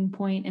connecting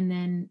point and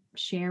then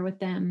share with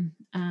them,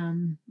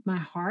 my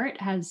heart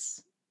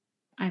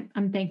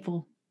I'm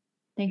thankful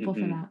for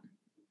that.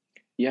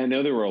 Yeah. I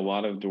know there were a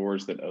lot of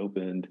doors that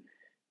opened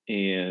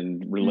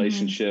and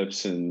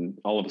relationships and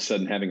all of a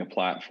sudden having a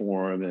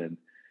platform. And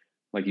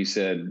like you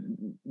said,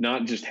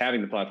 not just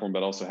having the platform,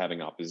 but also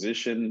having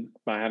opposition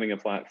by having a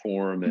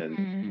platform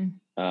and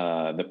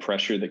the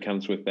pressure that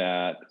comes with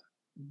that.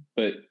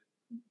 But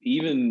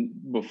even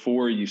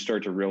before you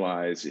start to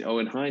realize,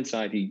 in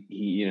hindsight,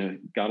 he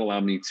God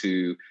allowed me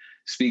to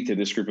speak to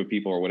this group of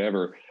people or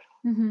whatever.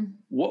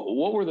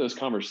 What were those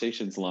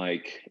conversations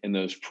like, and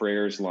those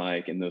prayers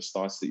like, and those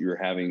thoughts that you were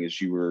having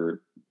as you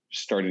were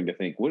starting to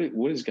think,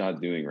 what is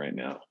God doing right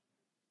now?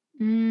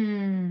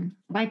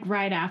 Like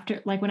right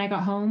after, like when I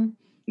got home.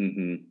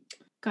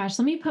 Gosh,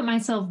 let me put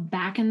myself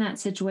back in that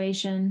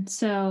situation.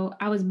 So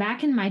I was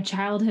back in my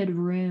childhood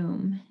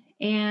room,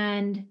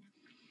 and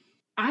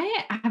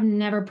I have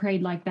never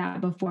prayed like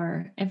that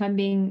before. If I'm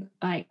being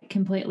like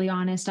completely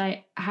honest,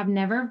 I have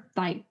never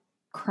like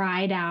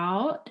cried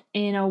out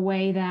in a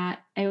way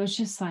that it was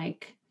just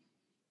like,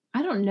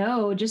 I don't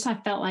know, just I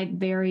felt like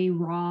very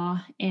raw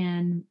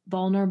and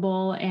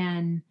vulnerable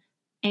and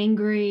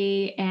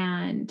angry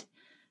and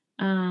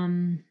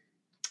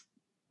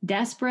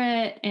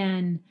desperate,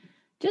 and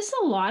just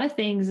a lot of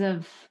things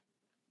of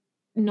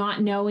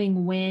not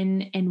knowing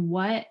when and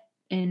what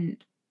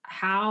and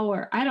how,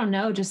 or I don't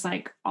know, just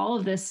like all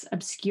of this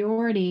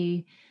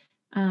obscurity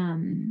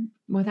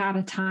without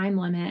a time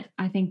limit.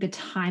 I think the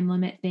time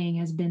limit thing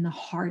has been the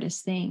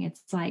hardest thing.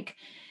 It's like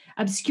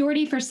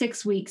obscurity for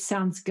 6 weeks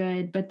sounds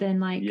good, but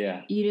then like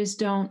you just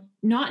don't,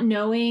 not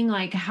knowing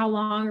like how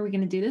long are we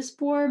going to do this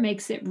for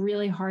makes it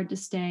really hard to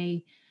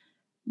stay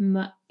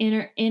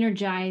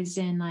energized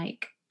and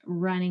like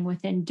running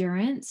with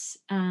endurance.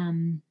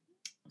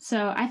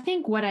 So I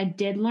think what I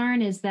did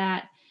learn is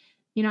that,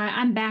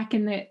 I'm back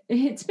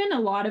it's been a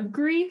lot of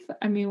grief.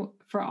 I mean,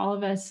 for all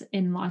of us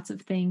in lots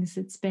of things,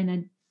 it's been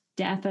a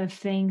death of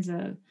things,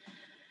 a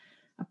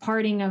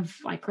parting of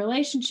like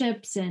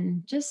relationships,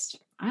 and just,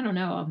 I don't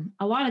know,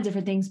 a lot of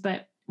different things.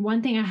 But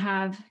one thing I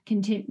have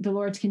the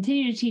Lord's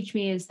continued to teach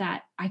me is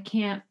that I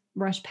can't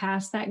rush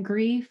past that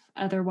grief.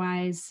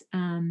 Otherwise,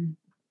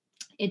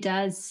 it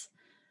does,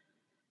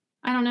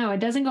 I don't know,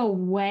 it doesn't go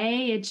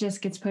away. It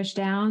just gets pushed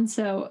down.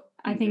 So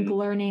I think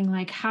learning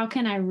like, how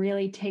can I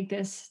really take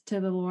this to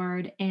the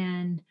Lord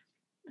and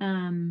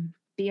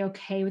be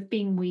okay with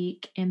being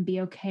weak and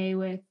be okay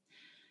with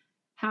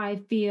how I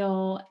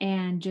feel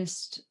and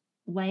just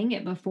laying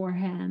it before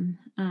him.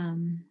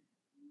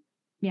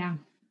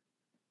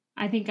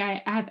 I think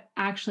I've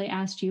actually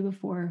asked you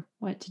before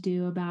what to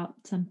do about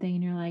something,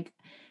 and you're like,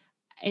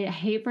 I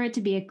hate for it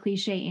to be a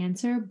cliche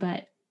answer,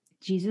 but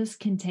Jesus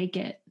can take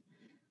it.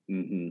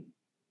 Mm-hmm.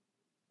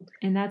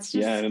 And that's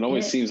just and it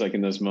always seems like in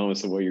those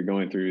moments that what you're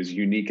going through is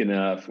unique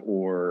enough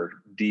or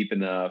deep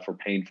enough or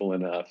painful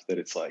enough that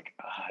it's like,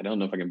 I don't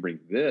know if I can bring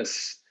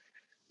this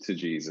to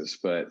Jesus.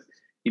 But,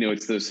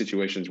 it's those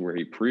situations where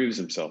he proves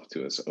himself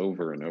to us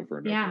over and over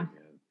and over again.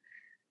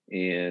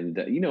 And,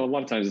 a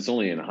lot of times it's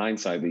only in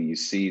hindsight that you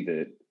see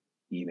that,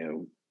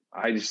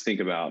 I just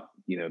think about,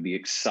 the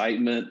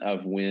excitement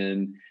of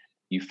when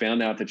you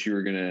found out that you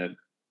were going to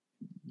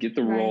get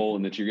the role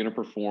and that you're going to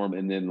perform,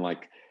 and then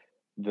like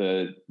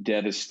the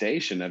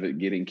devastation of it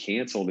getting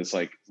canceled. It's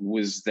like,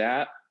 was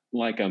that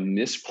like a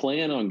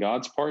misplan on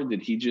God's part?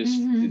 Did he just,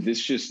 did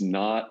this just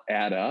not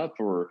add up?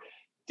 Or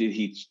did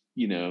he,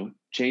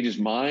 change his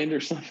mind or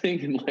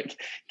something and like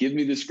give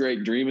me this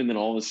great dream, and then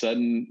all of a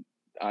sudden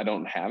I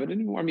don't have it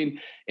anymore? I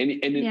mean,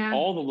 and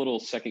all the little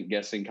second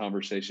guessing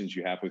conversations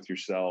you have with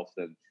yourself,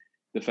 and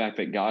the fact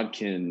that God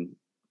can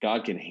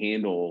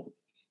handle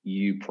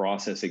you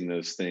processing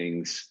those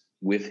things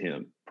with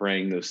him,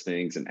 praying those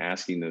things and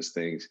asking those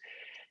things.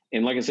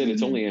 And like I said,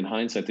 it's only in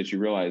hindsight that you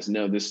realize,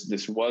 no,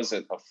 this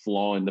wasn't a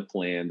flaw in the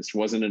plan. This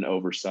wasn't an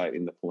oversight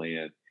in the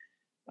plan.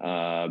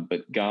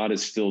 But God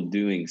is still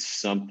doing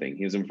something.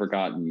 He hasn't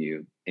forgotten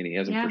you, and he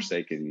hasn't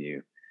forsaken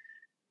you,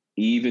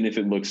 even if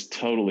it looks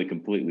totally,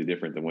 completely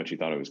different than what you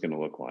thought it was going to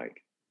look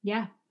like.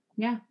 Yeah.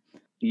 Yeah.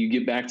 You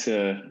get back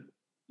to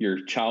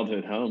your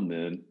childhood home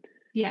then.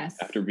 Yes.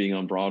 After being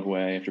on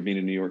Broadway, after being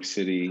in New York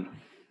City,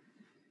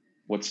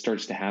 what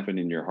starts to happen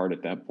in your heart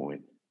at that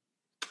point?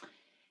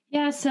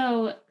 Yeah.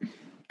 So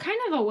kind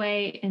of a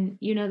way, and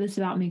you know this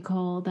about me,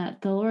 Cole,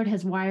 that the Lord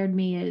has wired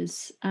me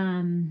is,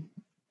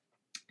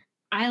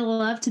 I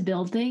love to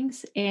build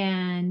things,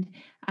 and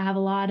I have a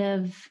lot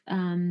of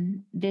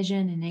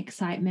vision and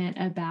excitement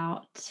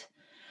about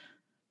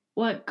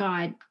what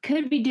God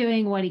could be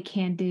doing, what he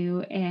can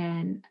do.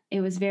 And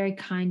it was very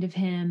kind of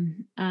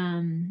him.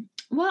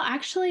 Well,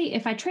 actually,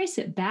 if I trace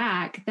it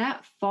back,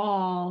 that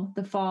fall,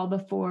 the fall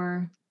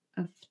before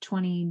of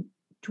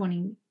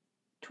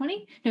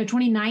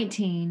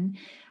 2019,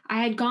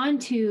 I had gone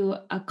to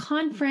a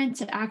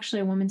conference,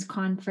 actually a women's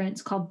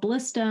conference called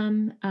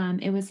Blistum.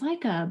 It was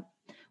like a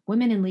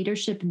women in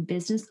leadership and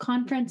business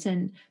conference.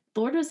 And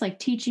the Lord was like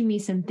teaching me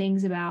some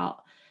things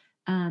about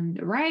the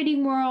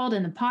writing world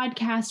and the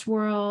podcast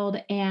world.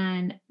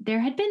 And there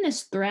had been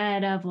this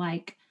thread of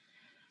like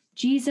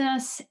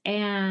Jesus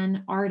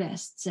and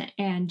artists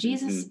and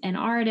Jesus and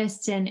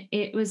artists. And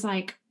it was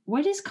like,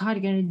 what is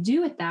God going to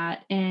do with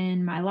that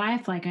in my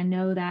life? Like, I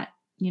know that,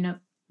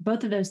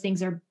 both of those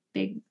things are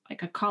big,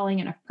 like a calling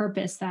and a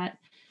purpose that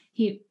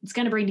it's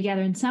going to bring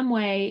together in some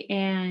way.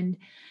 And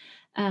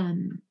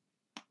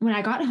when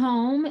I got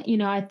home,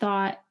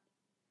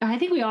 I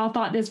think we all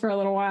thought this for a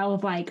little while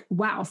of like,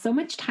 wow, so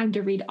much time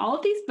to read all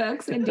of these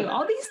books and do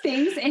all these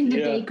things and to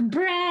bake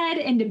bread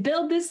and to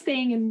build this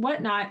thing and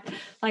whatnot.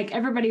 Like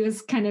everybody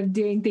was kind of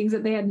doing things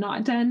that they had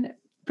not done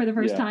for the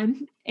first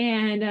time.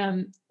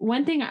 And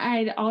one thing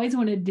I'd always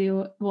wanted to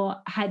do,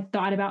 had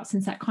thought about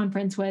since that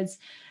conference was,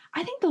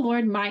 I think the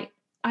Lord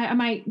I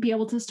might be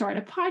able to start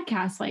a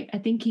podcast. Like, I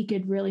think he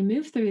could really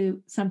move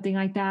through something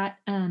like that.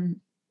 And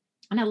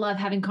I love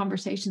having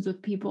conversations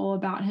with people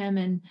about him,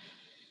 and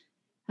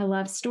I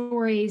love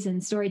stories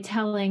and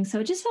storytelling.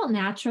 So it just felt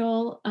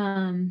natural.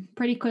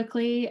 Pretty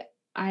quickly,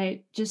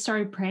 I just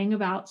started praying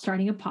about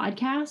starting a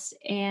podcast,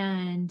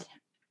 and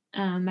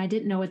I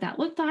didn't know what that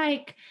looked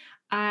like.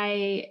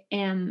 I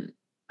am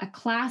a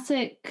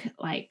classic,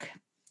 like,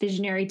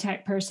 visionary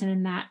type person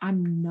in that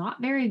I'm not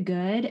very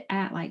good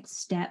at like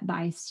step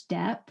by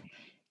step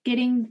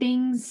getting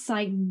things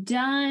like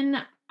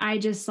done. I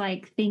just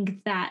like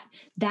think that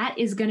that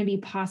is going to be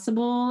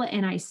possible,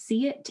 and I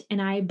see it,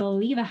 and I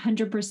believe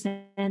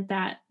 100%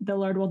 that the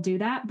Lord will do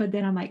that. But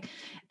then I'm like,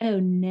 oh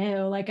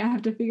no, like I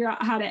have to figure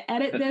out how to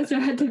edit this, or I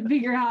have to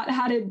figure out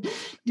how to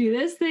do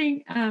this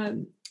thing.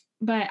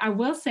 But I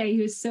will say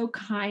he was so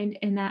kind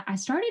in that I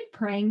started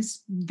praying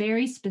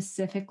very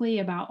specifically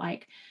about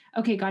like,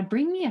 okay, God,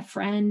 bring me a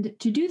friend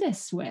to do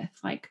this with,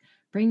 like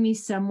bring me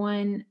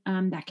someone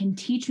that can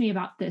teach me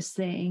about this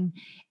thing.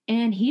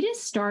 And he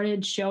just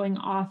started showing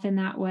off in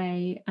that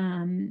way.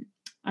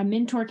 A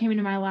mentor came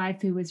into my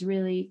life who was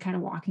really kind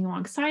of walking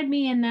alongside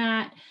me in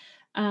that.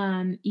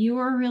 You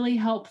were really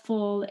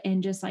helpful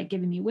in just like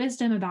giving me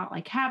wisdom about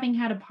like having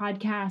had a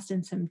podcast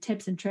and some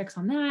tips and tricks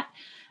on that.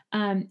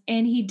 And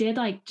he did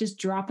like just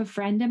drop a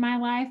friend in my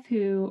life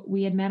who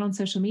we had met on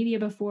social media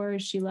before.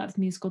 She loves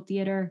musical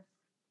theater,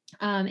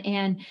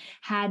 and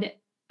had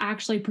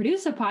actually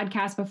produced a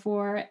podcast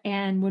before.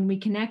 And when we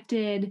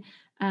connected,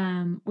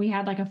 we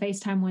had like a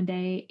FaceTime one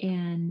day,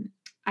 and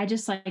I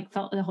just like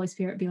felt the Holy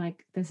Spirit be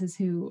like, this is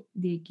who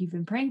you've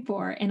been praying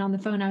for. And on the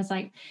phone, I was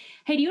like,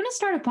 hey, do you want to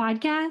start a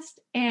podcast?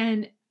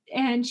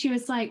 And she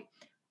was like,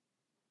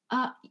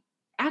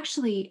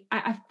 actually,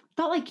 I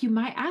felt like you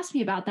might ask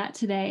me about that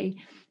today.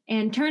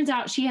 And turns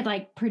out she had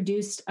like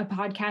produced a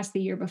podcast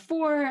the year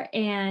before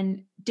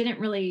and didn't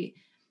really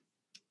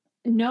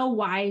know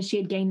why she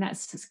had gained that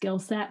skill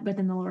set. But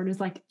then the Lord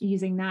was like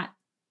using that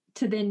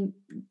to then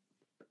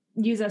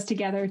use us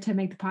together to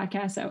make the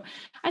podcast. So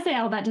I say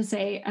all that to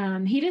say,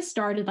 he just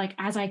started like,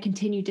 as I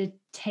continued to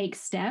take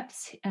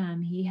steps,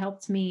 he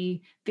helped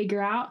me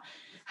figure out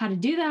how to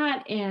do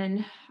that.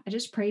 And I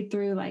just prayed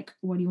through like,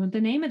 what do you want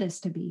the name of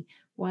this to be?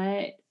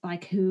 What,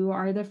 like, who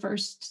are the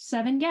first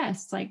 7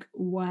 guests? Like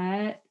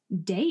what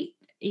date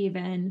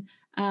even?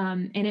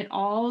 And it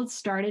all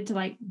started to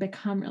like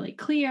become really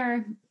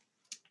clear.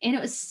 And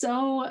it was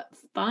so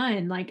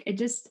fun. Like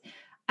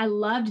I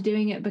loved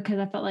doing it because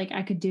I felt like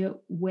I could do it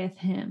with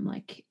him.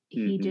 Like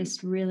he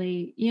just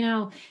really,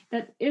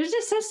 that it was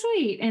just so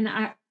sweet. And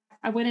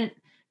I wouldn't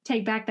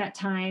take back that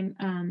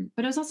time.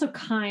 But it was also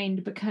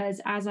kind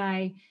because as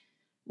I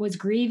was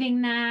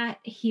grieving that,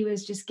 he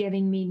was just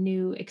giving me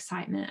new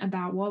excitement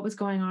about what was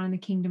going on in the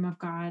kingdom of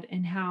God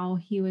and how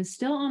he was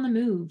still on the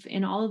move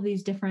in all of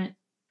these different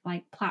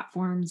like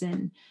platforms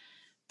and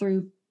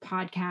through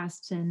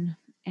podcasts and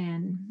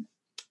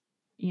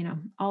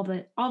all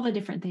the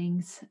different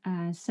things.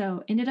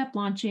 So ended up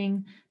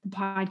launching the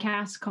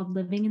podcast called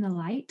Living in the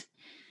Light,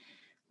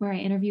 where I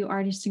interview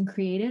artists and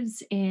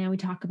creatives, and we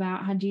talk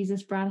about how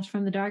Jesus brought us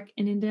from the dark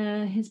and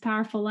into his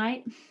powerful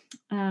light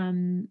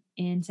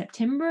in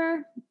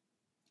September,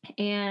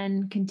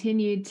 and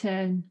continued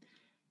to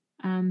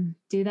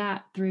do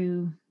that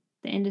through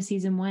the end of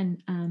season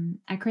 1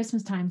 at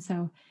Christmas time.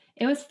 So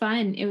it was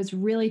fun. It was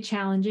really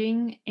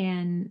challenging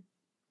and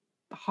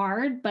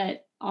hard,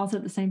 but also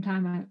at the same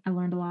time, I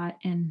learned a lot.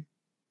 And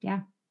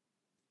yeah.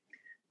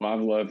 Well,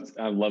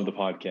 I love the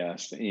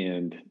podcast,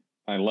 and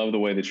I love the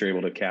way that you're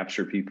able to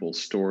capture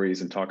people's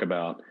stories and talk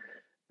about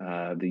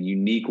the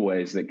unique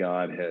ways that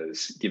God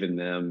has given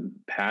them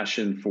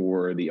passion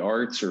for the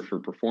arts or for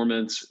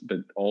performance, but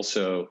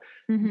also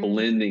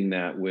blending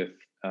that with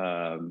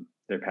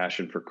their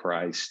passion for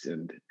Christ.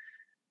 And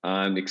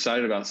I'm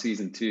excited about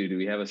season 2. Do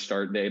we have a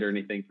start date or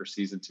anything for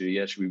season 2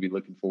 yet? Should we be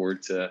looking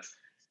forward to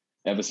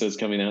episodes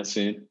coming out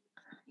soon?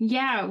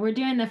 Yeah, we're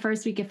doing the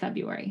first week of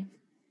February.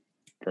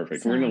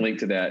 Perfect. So, we're going to link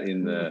to that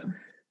in the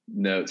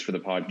notes for the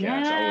podcast.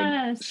 Yes.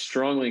 I would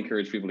strongly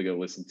encourage people to go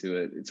listen to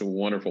it. It's a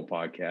wonderful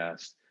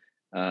podcast.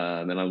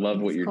 And I love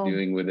what you're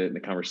doing with it and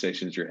the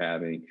conversations you're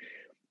having.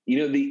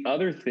 The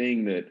other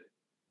thing that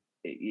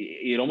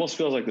it almost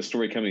feels like the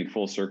story coming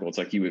full circle. It's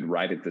like you would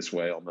write it this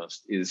way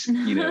almost is,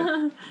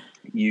 one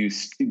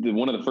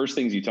of the first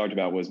things you talked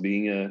about was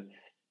being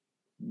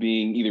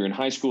either in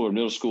high school or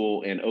middle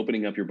school and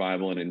opening up your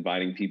Bible and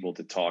inviting people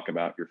to talk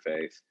about your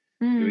faith,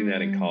 doing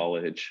that in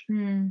college,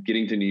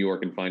 getting to New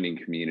York and finding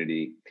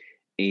community.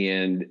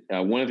 And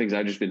one of the things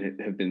I just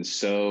have been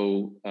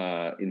so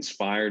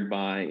inspired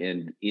by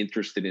and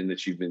interested in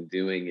that you've been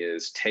doing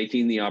is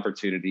taking the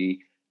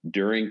opportunity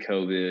during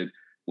COVID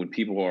when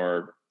people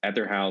are at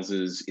their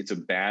houses, it's a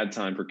bad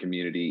time for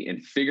community,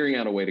 and figuring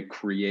out a way to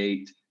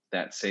create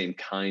that same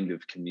kind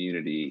of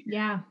community.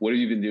 Yeah. What have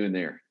you been doing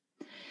there?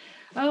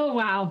 Oh,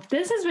 wow.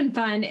 This has been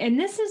fun. And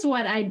this is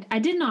what I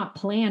did not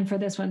plan for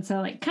this one.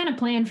 So like kind of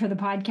planned for the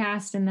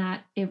podcast and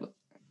that it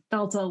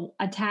felt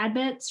a tad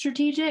bit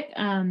strategic.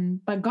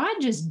 But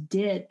God just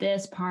did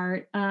this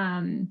part.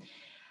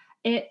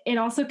 It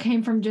also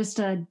came from just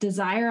a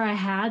desire I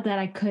had that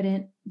it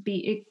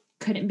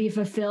couldn't be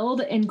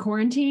fulfilled in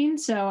quarantine.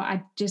 So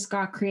I just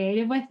got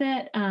creative with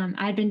it.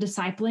 I'd been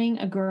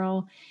discipling a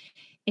girl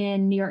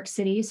in New York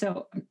City.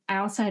 So I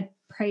also had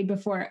prayed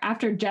before,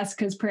 after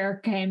Jessica's prayer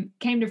came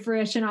to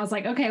fruition. I was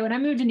like, okay, when I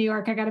move to New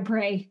York, I got to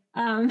pray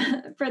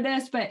for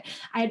this. But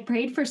I had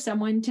prayed for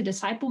someone to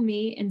disciple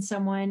me and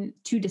someone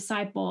to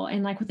disciple.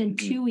 And like within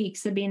 2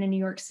 weeks of being in New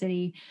York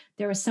City,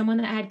 there was someone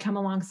that had come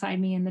alongside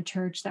me in the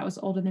church that was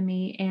older than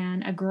me,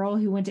 and a girl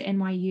who went to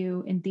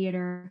NYU in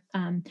theater,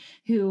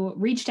 who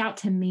reached out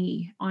to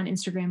me on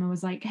Instagram and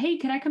was like, hey,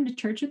 could I come to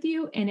church with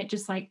you? And it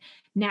just like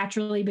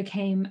naturally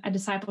became a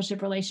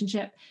discipleship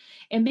relationship.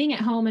 And being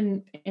at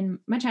home in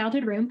my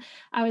childhood room,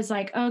 I was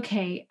like,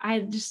 okay, I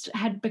just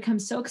had become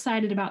so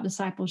excited about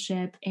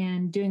discipleship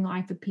and doing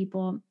life with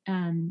people.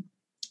 And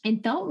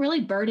felt really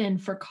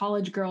burdened for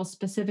college girls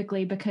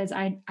specifically, because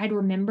I'd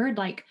remembered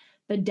like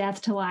the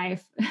death to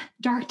life,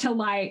 dark to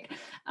light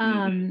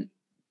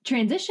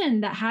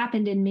transition that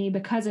happened in me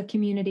because of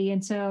community.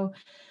 And so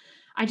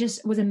I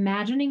just was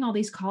imagining all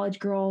these college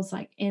girls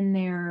like in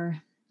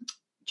their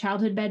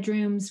childhood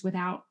bedrooms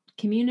without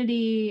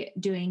community,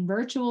 doing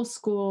virtual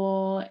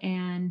school,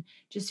 and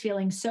just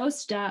feeling so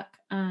stuck.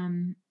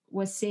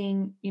 Was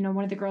seeing,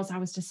 one of the girls I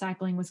was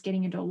discipling was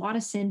getting into a lot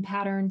of sin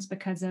patterns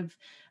because of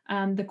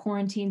the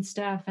quarantine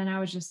stuff. And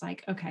I was just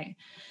like, okay,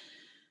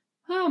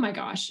 oh my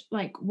gosh,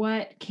 like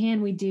what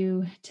can we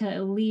do to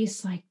at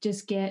least like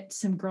just get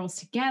some girls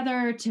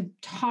together to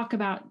talk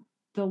about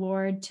the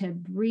Lord, to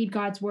read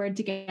God's word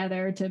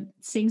together, to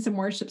sing some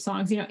worship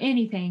songs,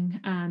 anything.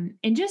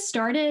 And just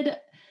started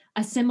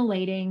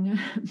assimilating.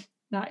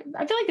 I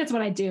feel like that's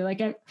what I do. Like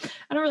I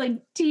don't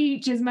really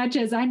teach as much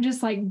as I'm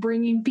just like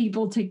bringing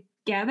people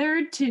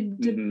together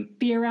to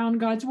be around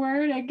God's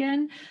word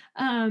again.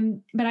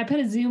 But I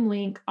put a Zoom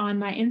link on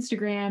my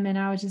Instagram, and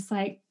I was just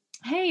like,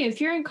 hey, if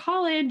you're in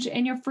college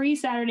and you're free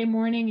Saturday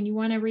morning and you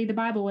want to read the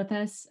Bible with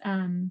us,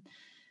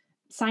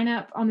 sign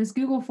up on this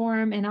Google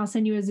form and I'll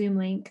send you a Zoom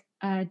link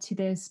to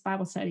this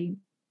Bible study.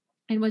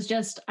 And was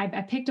just,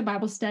 I picked a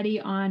Bible study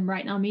on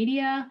Right Now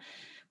Media,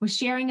 was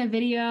sharing a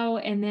video,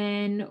 and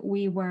then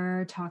we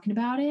were talking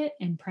about it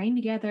and praying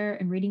together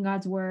and reading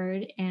God's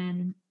word.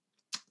 And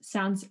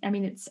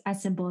it's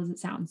as simple as it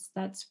sounds.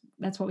 That's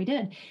what we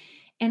did.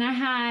 And I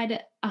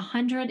had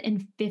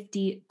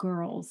 150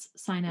 girls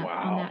sign up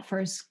on that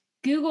first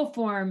Google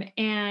form.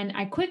 And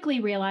I quickly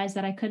realized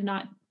that I could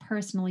not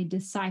personally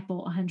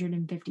disciple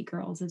 150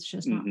 girls. It's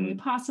just not really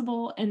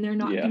possible. And they're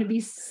not going to be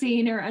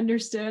seen or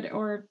understood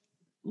or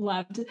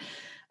loved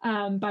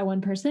by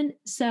one person.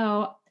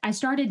 So I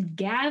started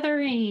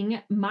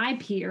gathering my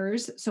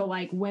peers. So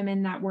like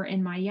women that were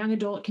in my young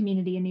adult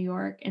community in New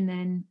York, and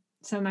then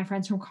some of my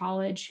friends from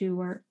college who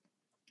were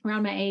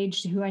around my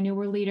age who I knew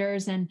were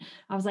leaders. And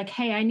I was like,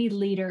 hey, I need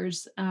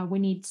leaders. We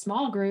need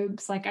small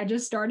groups. Like I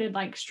just started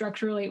like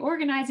structurally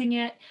organizing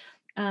it.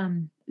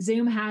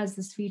 Zoom has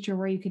this feature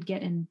where you could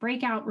get in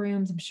breakout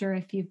rooms. I'm sure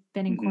if you've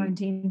been in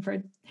quarantine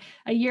for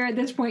a year at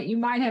this point, you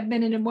might have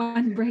been in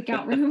one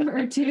breakout room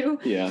or two.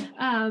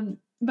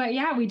 But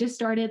yeah, we just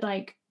started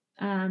like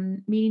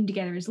meeting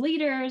together as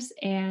leaders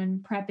and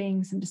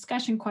prepping some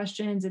discussion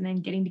questions, and then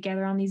getting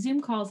together on these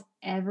Zoom calls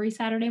every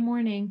Saturday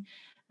morning,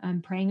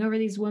 praying over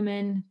these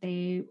women.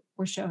 They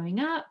were showing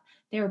up,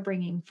 they were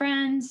bringing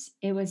friends.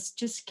 It was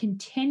just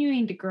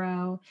continuing to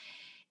grow,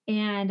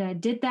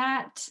 and did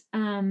that.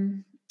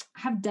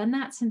 Have done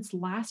that since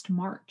last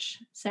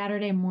March,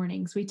 Saturday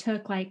mornings. We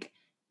took like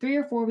 3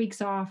 or 4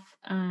 weeks off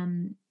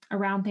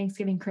around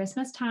Thanksgiving,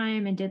 Christmas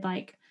time, and did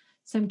like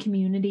some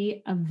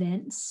community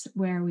events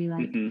where we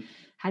like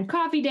had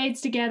coffee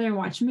dates together and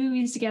watched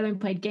movies together and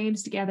played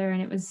games together.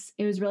 And it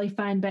was really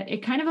fun, but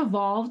it kind of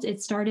evolved.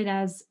 It started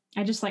as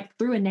I just like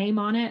threw a name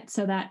on it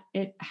so that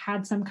it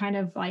had some kind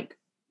of like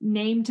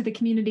name to the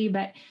community,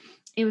 but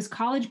it was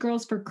College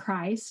Girls for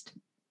Christ.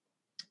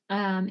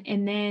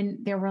 And then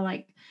there were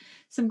like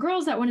some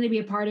girls that wanted to be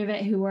a part of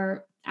it who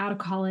were out of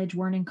college,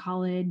 weren't in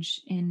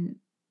college, and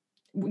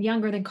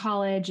younger than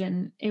college.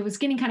 And it was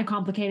getting kind of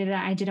complicated.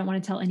 I didn't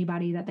want to tell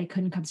anybody that they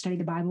couldn't come study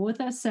the Bible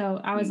with us. So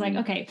I was like,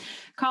 okay,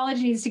 college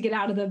needs to get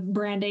out of the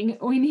branding.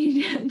 We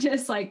need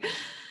just like,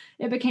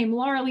 it became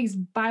Laura Lee's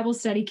Bible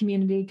study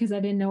community, because I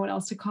didn't know what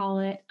else to call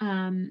it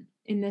in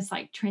this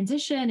like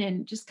transition,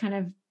 and just kind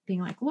of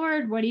being like,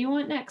 Lord, what do you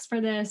want next for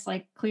this?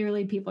 Like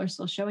clearly people are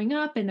still showing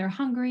up and they're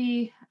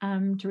hungry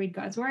to read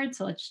God's word.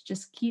 So let's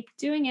just keep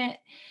doing it.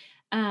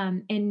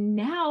 And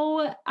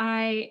now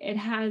it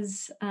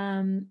has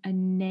a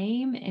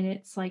name, and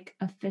it's like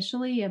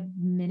officially a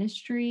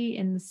ministry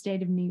in the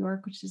state of New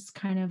York, which is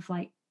kind of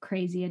like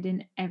crazy. I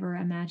didn't ever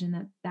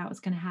imagine that was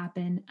going to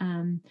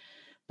happen.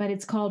 But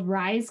it's called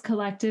Rise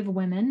Collective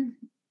Women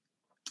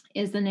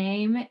is the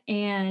name.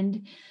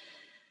 And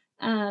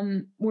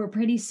we're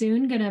pretty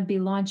soon going to be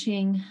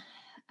launching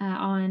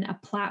on a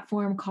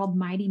platform called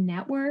Mighty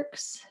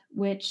Networks,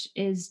 which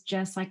is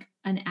just like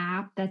an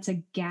app that's a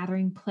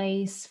gathering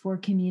place for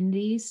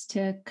communities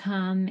to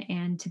come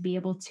and to be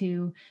able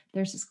to,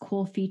 there's this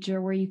cool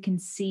feature where you can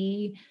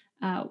see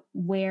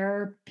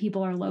where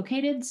people are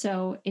located.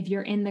 So if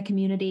you're in the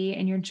community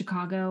and you're in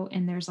Chicago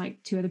and there's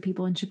like 2 other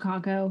people in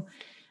Chicago,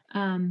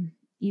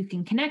 you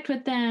can connect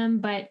with them,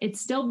 but it's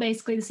still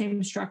basically the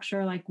same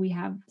structure. Like we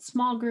have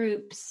small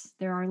groups,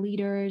 there are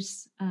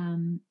leaders.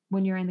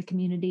 When you're in the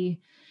community,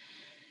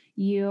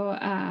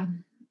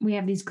 we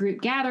have these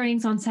group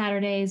gatherings on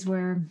Saturdays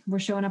where we're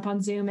showing up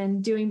on Zoom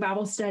and doing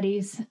Bible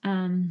studies.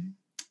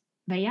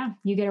 yeah,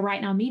 you get a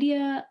Right Now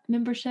Media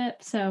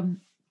membership. So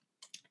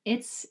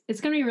it's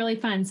going to be really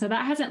fun. So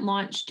that hasn't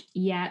launched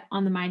yet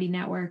on the Mighty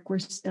Network. We're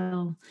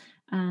still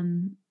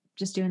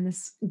just doing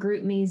this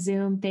GroupMe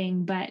Zoom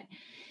thing, but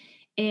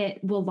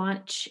it will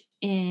launch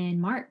in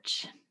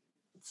March.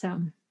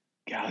 So,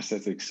 gosh,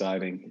 that's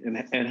exciting,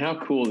 and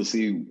how cool to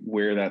see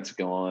where that's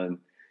gone.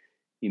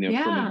 From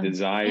a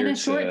desire in a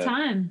short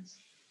time.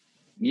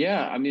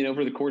 Yeah, I mean,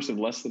 over the course of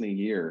less than a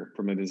year,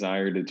 from a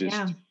desire to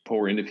just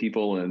pour into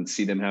people and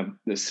see them have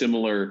the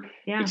similar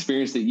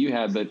experience that you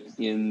had, but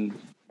in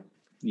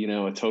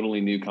a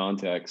totally new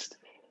context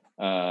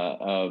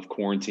of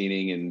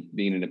quarantining and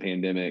being in a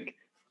pandemic.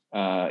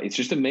 It's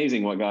just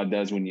amazing what God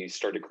does when you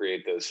start to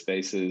create those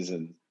spaces.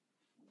 And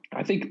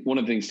I think one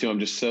of the things too, I'm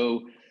just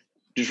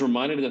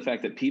reminded of the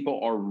fact that people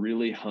are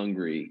really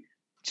hungry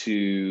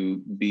to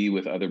be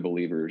with other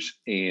believers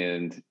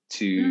and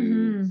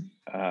to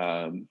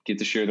get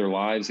to share their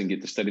lives and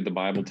get to study the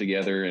Bible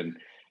together and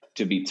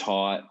to be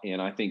taught.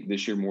 And I think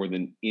this year more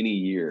than any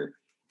year,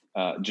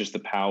 just the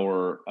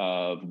power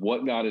of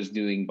what God is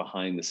doing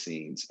behind the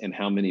scenes and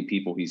how many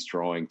people he's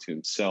drawing to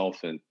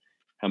himself, and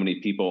how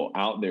many people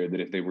out there that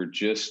if they were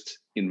just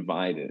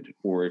invited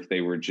or if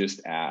they were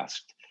just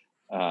asked,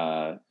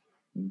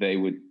 they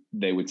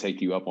would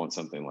take you up on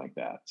something like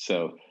that.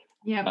 So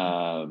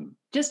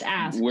just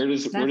ask. Where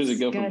does it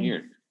go from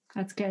here?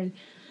 That's good.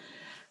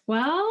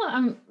 Well,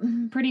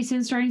 I'm pretty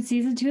soon starting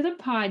season 2 of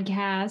the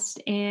podcast,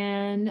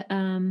 and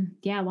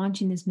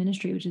launching this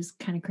ministry, which is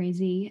kind of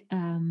crazy.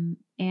 And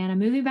I'm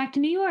moving back to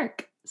New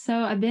York. So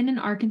I've been in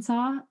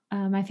Arkansas.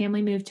 My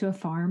family moved to a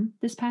farm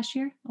this past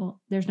year. Well,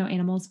 there's no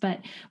animals, but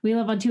we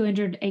live on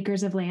 200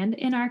 acres of land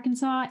in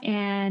Arkansas,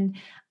 and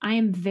I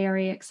am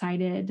very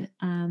excited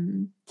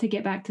to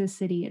get back to the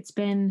city.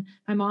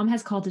 My mom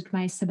has called it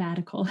my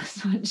sabbatical.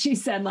 That's what she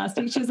said last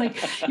week. She was like,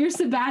 your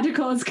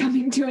sabbatical is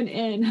coming to an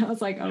end. I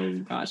was like, oh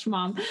gosh,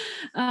 Mom.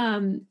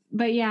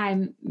 But yeah,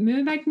 I'm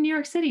moving back to New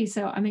York City.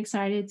 So I'm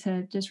excited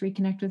to just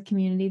reconnect with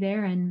community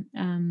there. And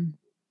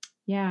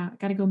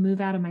got to go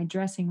move out of my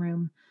dressing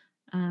room.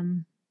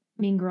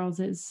 Mean Girls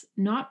is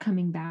not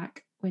coming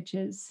back, which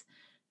is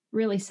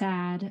really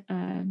sad.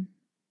 Kind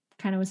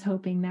of was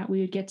hoping that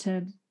we would get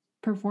to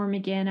perform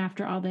again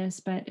after all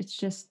this, but it's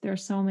just,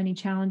 there's so many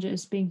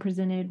challenges being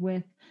presented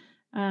with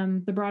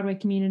the Broadway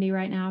community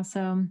right now.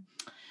 So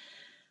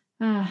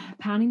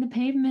pounding the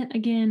pavement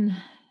again.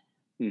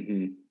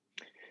 Mm-hmm.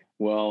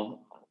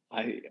 Well,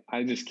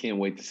 I just can't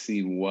wait to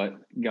see what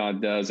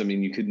God does. I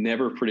mean, you could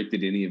never have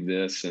predicted any of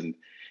this, and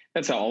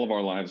that's how all of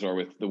our lives are,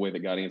 with the way that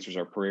God answers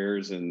our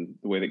prayers and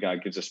the way that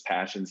God gives us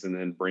passions and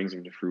then brings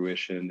them to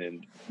fruition.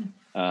 And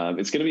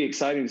it's going to be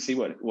exciting to see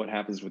what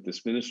happens with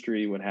this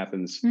ministry, what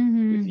happens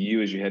with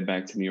you as you head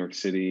back to New York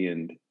City.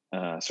 And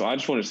so I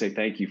just want to say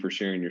thank you for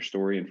sharing your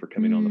story and for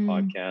coming on the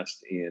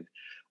podcast. And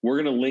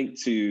we're going to link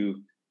to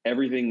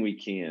everything we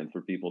can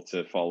for people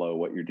to follow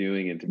what you're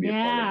doing and to be a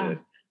part of it.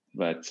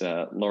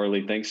 But Laura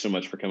Lee, thanks so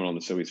much for coming on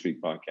the So We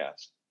Speak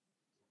podcast.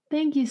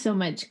 Thank you so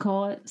much,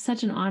 Cole. It's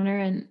such an honor.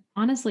 And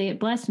honestly, it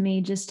blessed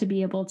me just to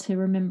be able to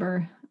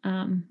remember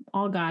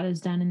all God has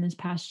done in this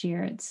past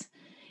year. It's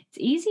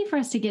easy for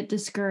us to get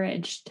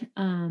discouraged.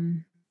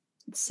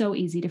 It's so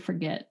easy to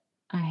forget.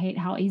 I hate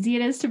how easy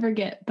it is to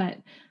forget, but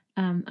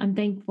I'm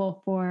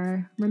thankful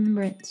for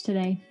remembrance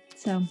today.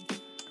 So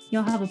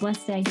y'all have a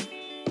blessed day.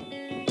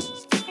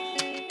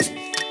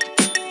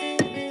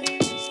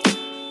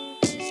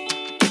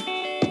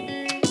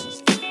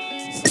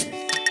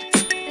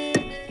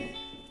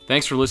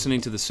 Thanks for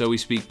listening to the So We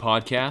Speak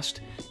podcast.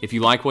 If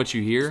you like what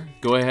you hear,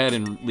 go ahead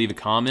and leave a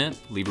comment,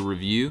 leave a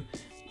review,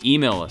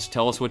 email us,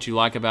 tell us what you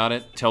like about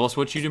it, tell us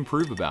what you'd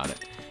improve about it.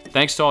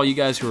 Thanks to all you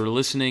guys who are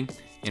listening,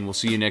 and we'll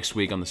see you next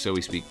week on the So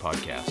We Speak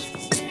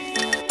podcast.